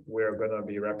 We're going to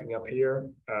be wrapping up here.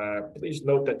 Please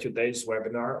note that today's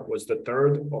webinar was the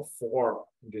third of 4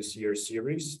 in this year's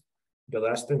series. The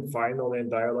last and final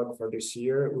end dialogue for this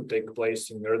year will take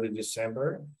place in early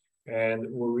December, and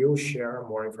we will share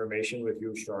more information with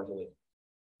you shortly.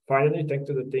 Finally, thank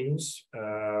to the teams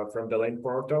from the Land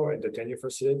Portal and the Tenure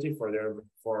Facility for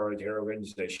their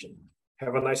organization.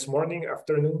 Have a nice morning,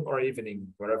 afternoon, or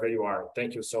evening, wherever you are.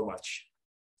 Thank you so much.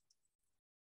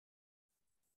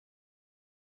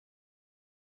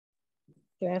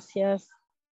 Gracias.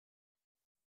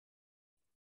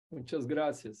 Muchas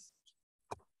gracias.